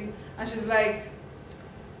it, auntie. And she's like,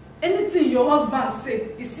 anything your husband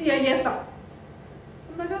say, is he a yes sir?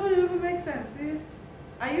 I'm like, that don't even make sense, sis.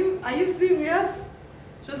 Are you serious?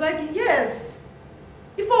 She was like, yes.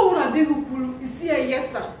 If I wanna do kulu, is he a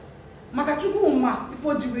yes sir? Makachuku uma, if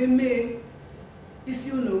I do me. Is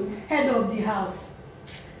you know head of the house.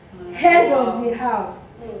 Head of the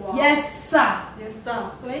house. Oh, wow. Yes, sir. Yes,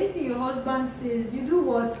 sir. So anything your husband says, you do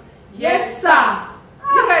what? Yes, sir.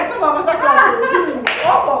 You guys come for master class.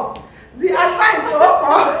 Opo. The advice for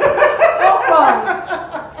Opo.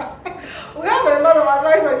 We have a lot of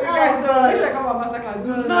advice for you guys. So make sure you come for master class.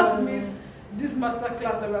 Do not miss this master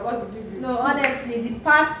class that we're about to give you. No, honestly, the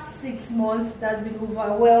past 6 months that's been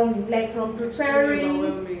overwhelming. Like from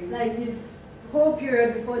preparing, like the whole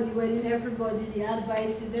period before the wedding, everybody, the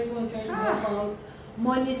advices, everyone trying to work out,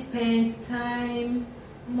 money spent, time.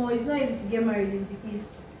 It's not easy to get married in the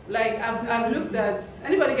East. Like I've looked at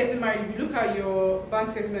anybody getting married. If you look at your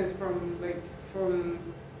bank statements from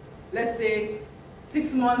let's say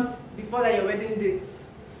 6 months before that your wedding date,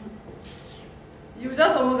 you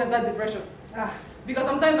just almost enter depression. Because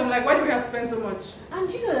sometimes I'm like, why do we have to spend so much? And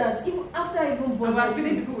you know that even after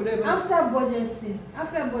budgeting,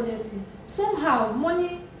 after budgeting, somehow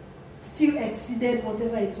money still exceeded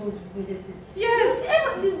whatever it was budgeted. Yes.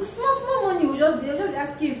 The small money will just be. They'll just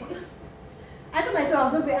ask you. I told myself I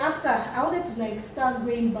was not going after. I wanted to like start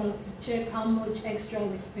going back to check how much extra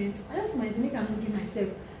we spent. I just might make I'm not give myself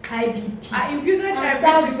high BP. I imputed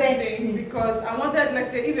every single thing because I wanted,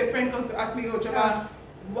 let's say, if a friend comes to ask me, oh, Choma,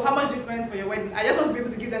 how much do you spend for your wedding? I just want to be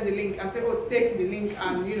able to give them the link and say, oh, take the link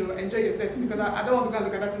and enjoy yourself because I don't want to go and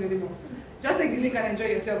look at that thing anymore. Just take the link and enjoy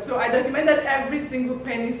yourself. So I documented every single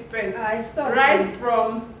penny spent. Right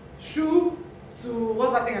from shoe to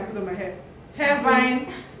what's that thing I put on my hair? Hair vine,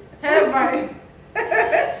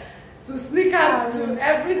 to sneakers, to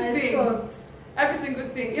everything. Every single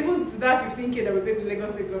thing, even to that 15K that we paid to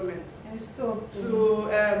Lagos State government. To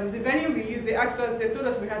the venue we used, they told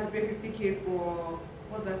us we had to pay 50K for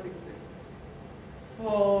what's that thing?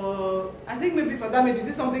 For I think maybe for damages.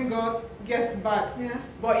 If something gets bad,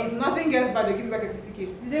 but if nothing gets bad, they give you back a 50K.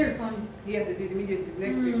 Did they refund? Yes, they did immediately the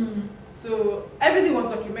next week. So everything was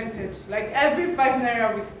documented. Like every 5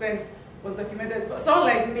 naira we spent was documented. For someone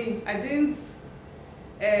like me, I didn't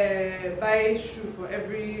buy shoe for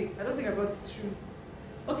every. I don't think I bought shoe.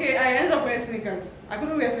 Okay, I ended up wearing sneakers. I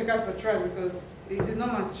couldn't wear sneakers for trash because it did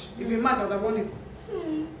not match. If it matched, I would have worn it.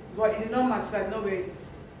 But it did not match, so I did not wear it.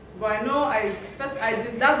 But I know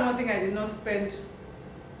that's one thing I did not spend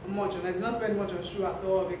much on. I did not spend much on shoe at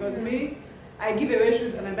all because me, I give away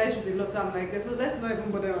shoes and I buy shoes a lot. So I'm like, so let's not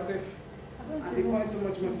even bother ourselves. And they want too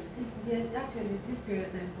much money. Actually, it's this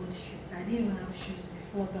period that I bought shoes. I didn't even have shoes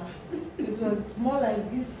before that. So it was more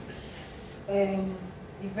like this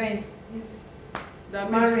event, this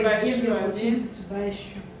that marriage gave me the opportunity to buy a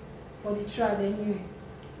shoe for the trial anyway.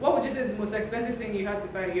 What would you say is the most expensive thing you had to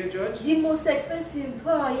buy? Your George? The most expensive, it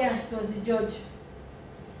was the George.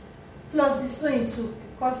 Plus the sewing too,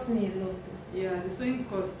 cost me a lot. Yeah, the sewing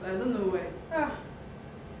cost, I don't know why.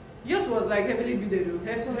 Yours was like heavily beaded though,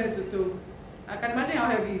 head to toe. I can imagine how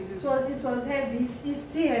heavy it is. It was heavy, it's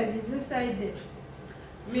still heavy, it's inside there.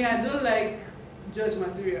 Me, I don't like George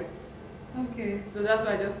material. Okay. So that's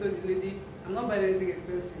why I just told the lady, I'm not buying anything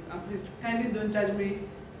expensive. And please, kindly don't charge me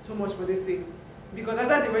too much for this thing. Because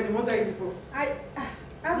after the wedding, what are you using for?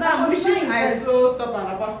 I'm wishing I sew top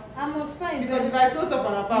and wrapper. I must find because if I sew top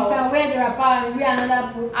and wrapper, you can wear the wrapper and wear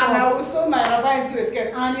another top. And I will sew my wrapper into a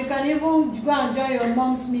skirt. And you can even go and join your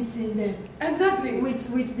mom's meeting then. Exactly.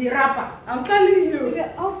 With the wrapper. I'm telling you. So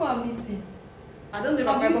how for a meeting? I don't know if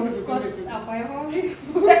Have you discussed Akwaimo?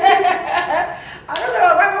 I don't know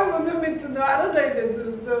if Akwaimo will do meeting. No, I don't know if they do.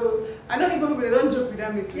 So I know people they don't joke with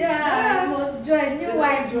that meeting. Yeah, you must join. New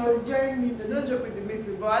wife must join meeting. They don't joke with the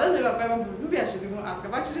meeting, but I don't know if Akwaimo. Maybe I should even ask.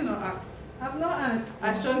 I've actually not asked. I've not asked.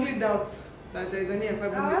 I strongly doubt that there is any Akwaimo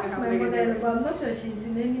meeting happening. I'll ask my mother, but I'm not sure she's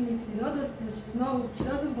in any meeting. All those things, she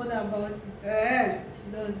doesn't bother about it. Yeah.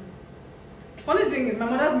 She doesn't. Funny thing is, my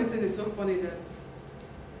mother's meeting is so funny that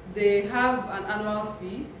they have an annual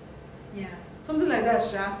fee. Yeah. Something like that,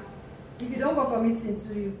 Sha. If you don't go for meeting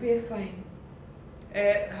too, you pay fine.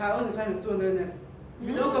 Her own is fine with 200 naira. If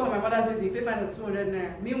you don't go for my mother's meeting, you pay fine with 200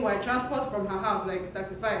 naira. Meanwhile, transport from her house, like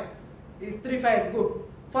Taxify, is 3,500 go.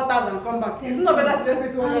 4,000 come back. It's not better to just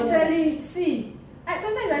pay 200 I'm telling you, see,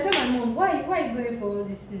 sometimes I tell my mom, why are you going for all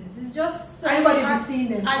these things? It's just so everybody be seeing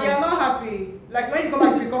them. And you're not happy. Like when you come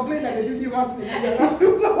back, you complain like they didn't you want me.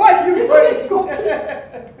 So why are you going?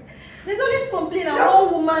 There's always complaint about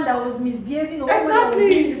one woman that was misbehaving or exactly. woman that was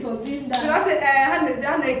doing this or doing that. So I said,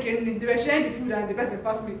 they were sharing the food and the person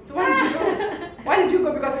passed me. So why did you go? Why did you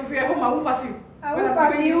go? Because if you're at home, I won't pass you. I won't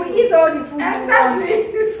pass you. You will eat all the food.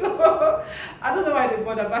 Exactly. So I don't know why they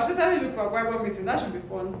bother, but I should tell you look for a Akwa Ibom meeting. That should be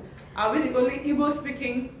fun. I'll be the only Igbo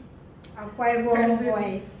speaking Akwa Ibom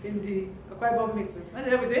wife in the Akwa Ibom meeting. When they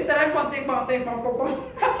do interact,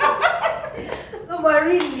 no, but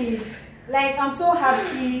really, like I'm so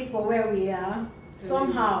happy for where we are.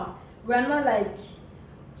 Somehow we are not like.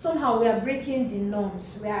 Somehow we are breaking the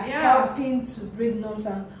norms. We are helping to break norms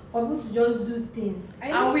and for people to just do things.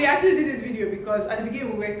 And we actually did this video because at the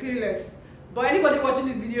beginning we were clueless. But anybody watching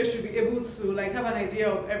this video should be able to like have an idea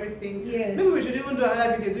of everything. Yes. Maybe we should even do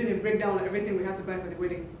another video doing a breakdown of everything we had to buy for the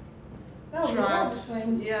wedding. That would be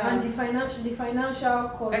fine. Yeah. And the financial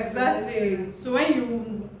cost. Exactly. So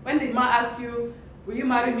when the man asks you, will you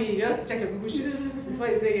marry me? You just check your Google Sheets before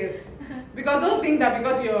you say yes. Because don't think that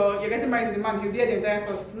because you're getting married to the man, he'll bear the entire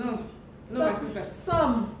cost. No, my sister.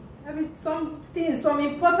 Some things, some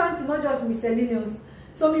important things, not just miscellaneous.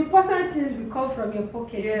 Some important things will come from your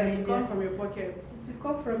pocket. Yes, will come from your pocket. It will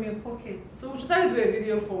come from your pocket. So we should try to do a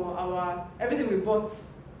video for our everything we bought.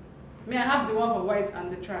 I have the one for white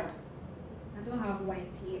and the trad. I don't have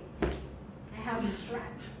white yet. I have the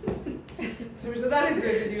trad. So we should totally do a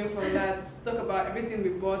video for that. Talk about everything we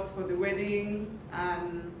bought for the wedding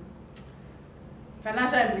and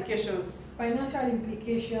financial implications. Financial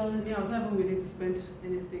implications. Yeah, I was not even willing to spend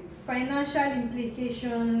anything. Financial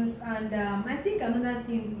implications, and I think another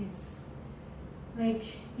thing is like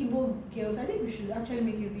Igbo girls. I think we should actually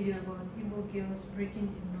make a video about Igbo girls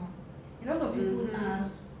breaking the norm. A lot of people are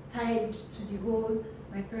tied to the whole.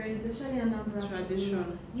 My parents, especially Anambra.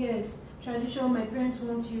 Tradition. Yes, tradition. My parents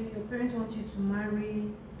want you. Your parents want you to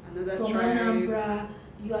marry another from tribe. Anambra.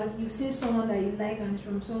 You've seen someone that you like and it's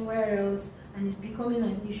from somewhere else and it's becoming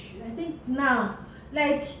an issue. I think now,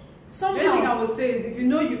 like somehow. The only thing I would say is if you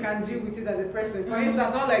know you can deal with it as a person. For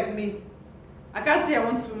instance, not like me. I can't say I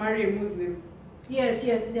want to marry a Muslim. Yes,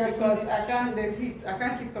 because I can't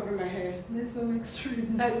keep covering my hair. There's some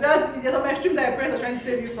extremes. Exactly, there's some extreme that your parents are trying to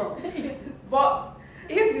save you from. Yes. But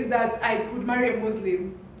if it's that I could marry a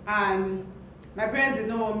Muslim and my parents did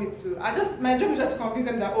not want me to, my job is just to convince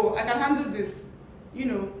them that I can handle this.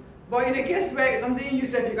 But in a case where it's something you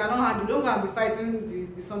said you cannot handle, don't go and be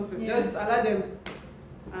fighting the something. Yes. Just allow them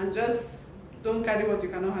and just don't carry what you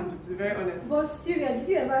cannot handle, to be very honest. But Sylvia, did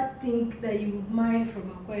you ever think that you would marry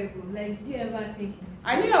from Akwa Ibom? Like, did you ever think this?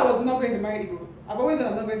 I knew I was not going to marry Igbo. I've always known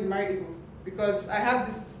I'm not going to marry Igbo because I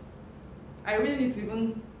really need to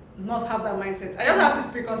even not have that mindset. I just have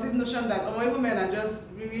this preconceived notion that Igbo men are just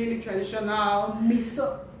really traditional.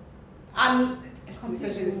 And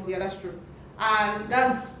misogynist, yeah, that's true. And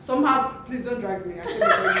that's somehow, please don't drag me. I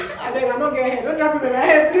beg, I'm not getting head. Don't drag me by my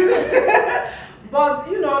head, please. But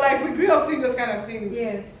like we grew up seeing those kind of things.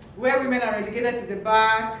 Yes. Where women are relegated to the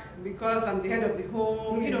back because I'm the head of the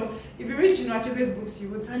home. Yes. If you read Achebe's books, you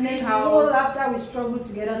would and see then how. After we struggled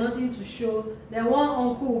together, nothing to show. Then one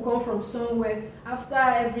uncle will come from somewhere. After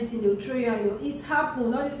everything, they'll throw you on your. It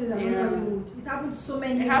happened. All these things are not Hollywood. It happened to so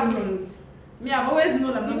many women. It happens. Me, I've always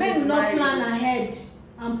known I'm not going to marry. The men do not plan ahead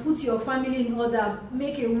and put your family in order,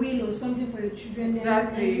 make a will or something for your children.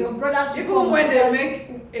 Exactly. Then, your brothers even when they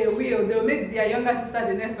make a will, they'll make their younger sister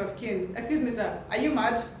the next of kin. Excuse me, sir. Are you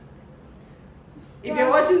mad? If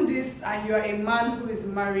you're watching this and you're a man who is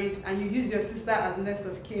married and you use your sister as next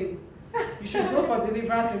of kin, you should go for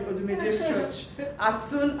deliverance in Odumeje's church as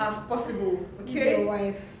soon as possible. Okay? Your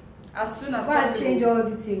wife. As soon as possible. possible. Change all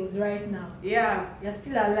details right now. Yeah. You're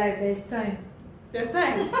still alive. There's time. There's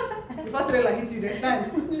time. Before trailer hits you, there's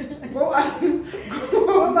time. Go and put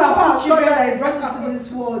children that brought into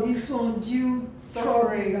this world into undue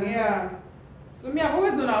suffering. Yeah. So me, I've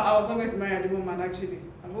always known I was not going to marry at the moment. Actually,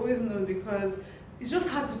 I've always known because it's just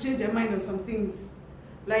hard to change their mind on some things.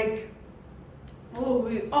 Like,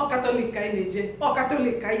 Catholic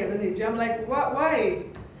Catholic I'm like, why?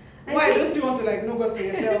 Why don't you want to know God for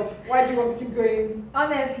yourself? Why do you want to keep going?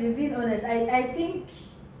 Honestly, being honest, I think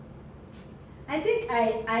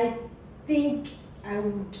I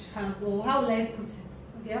would have, or how will I put it?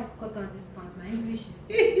 Okay, you have to cut out this part. My English is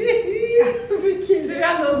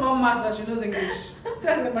Sylvia knows more math than she knows English.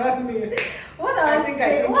 That's embarrassing me. What I was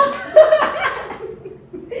saying.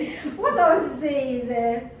 What I was saying is,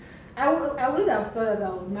 I wouldn't have thought that I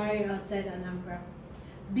would marry outside Anambra,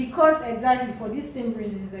 because exactly for these same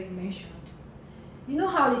reasons that you mentioned. You know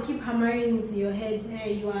how they keep hammering it in your head,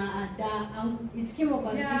 hey, you are Ada, and it came up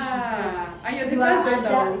as issues. Yes. And you're the first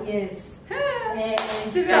daughter. Yes.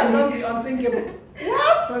 Sylvia has done the unthinkable.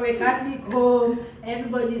 What? From a Catholic home,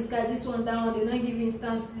 everybody's got this one down, they're not giving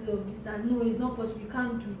instances of this, that no, it's not possible, you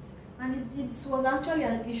can't do it. And it was actually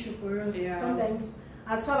an issue for us. Yeah. Sometimes,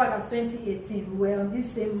 as far back as 2018, we were on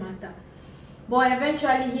this same matter. But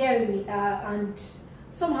eventually, here we are, and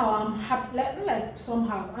somehow I'm happy,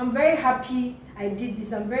 somehow, I'm very happy I did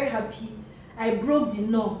this. I'm very happy I broke the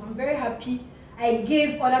norm. I'm very happy I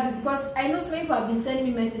gave other people, because I know so many people have been sending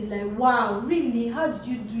me messages like, wow, really? How did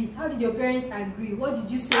you do it? How did your parents agree? What did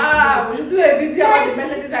you say to them? We should do a video about the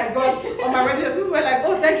messages I got on my radio. People were like,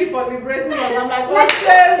 oh, thank you for liberating us. I'm like, oh,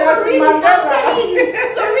 so really, I'm telling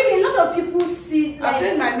you, so really, a lot of people see, like, I've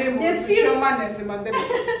changed my name to Chioma Nelson Mandela.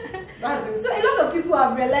 That's it. So a lot of people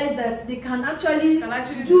have realized that they can actually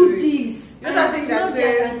do this. You know that thing that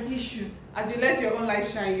says, an issue. As you let your own light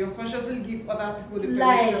shine, you unconsciously give other people the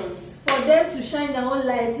permission. Lights, for them to shine their own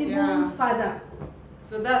lights, even further.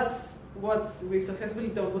 So that's what we've successfully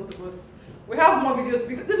done, both of us. We have more videos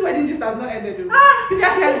because this wedding gist has not ended. Sylvia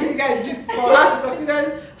has given you guys gist for how she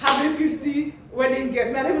succeeded having 50 wedding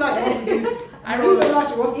guests. I don't even know how she wants to do it. I really don't know how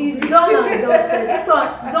she wants to do it. It's done and dusted. This one,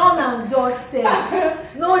 done and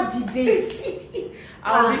dusted. No debate.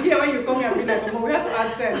 I'll be here when you come here and be like, oh, we have to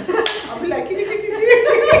add 10. I'll be like, kiki.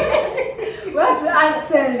 We have to add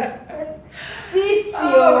 10. 50.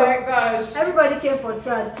 Oh my gosh. Everybody came for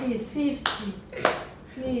trad, please. 50.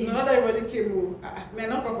 Please. No, not everybody came home. May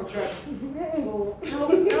not come for trad. So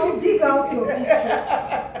I'll dig out your pictures.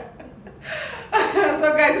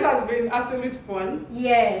 So guys, this has been absolute fun.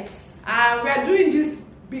 Yes. We are doing this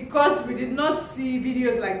because we did not see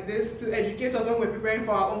videos like this to educate us when we're preparing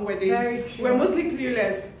for our own wedding. Very true. We're mostly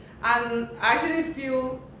clueless, and I actually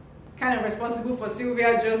feel kind of responsible for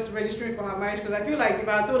Sylvia just registering for her marriage, because I feel like if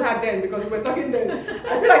I had told her then, because we were talking then,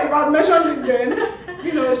 I feel like if I had mentioned it then,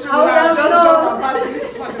 you know, she would have just jumped and passed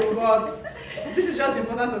this one. But this is just the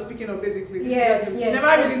importance of speaking up, basically. Yes, you never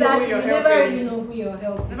really know who you're helping. Never really know who you're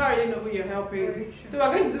helping. Never really know who you're helping. So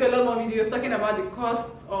we're going to do a lot more videos talking about the cost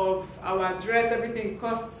of our dress, everything,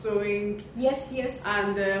 cost sewing. Yes.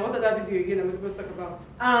 And what other video again I was supposed to talk about?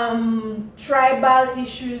 Tribal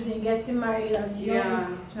issues in getting married as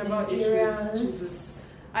young tribal Nigerians. issues.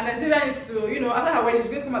 And then Sylvia needs to, you know, after her wedding, she's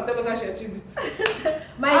going to come and tell us how she achieved it.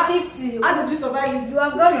 My 50. How did you survive it? You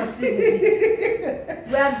have gone to see it.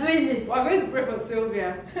 We are doing it. We are going to pray for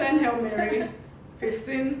Sylvia. 10 Hail Mary,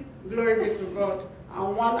 15 Glory be to God,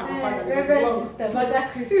 and 1 Our Father. Reverend Sister Mother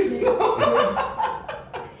Christine.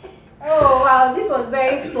 Oh wow, this was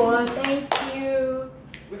very fun. Thank you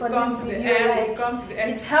for this video. We've come to the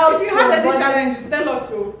end. It helps. If you have any challenges, tell us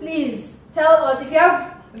so. Please tell us if you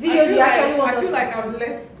have videos you actually want us to. I feel like I've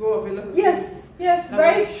let go of a lot of things. Yes,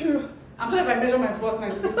 very true. I'm sure if I measure my bust now,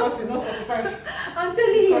 it will be 40, not 45. I'm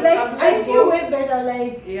telling you, like, I feel way better.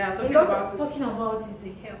 Like, talking about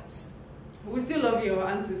it helps. We still love your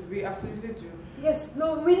aunties. We absolutely do. Yes,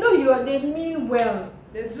 no, we know they mean well.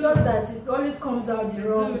 It's just that it always comes out the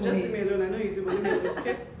wrong way. Just leave me alone. I know you do, but leave me alone,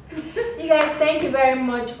 okay? You guys, thank you very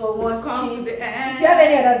much for watching. Come to the end. If you have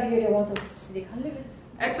any other video they want us to see, they can leave it.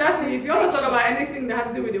 Exactly. If you want to talk about anything that has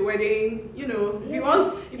to do with the wedding, you know, if you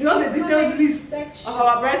want the detailed list of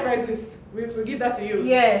our bride list, we'll give that to you.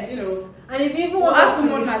 Yes. You know, and if you even want us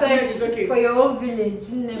to research for your own village,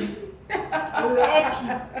 we will help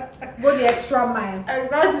you. Go the extra mile.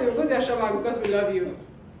 Exactly. Go the extra mile because we love you.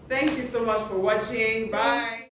 Thank you so much for watching. Bye.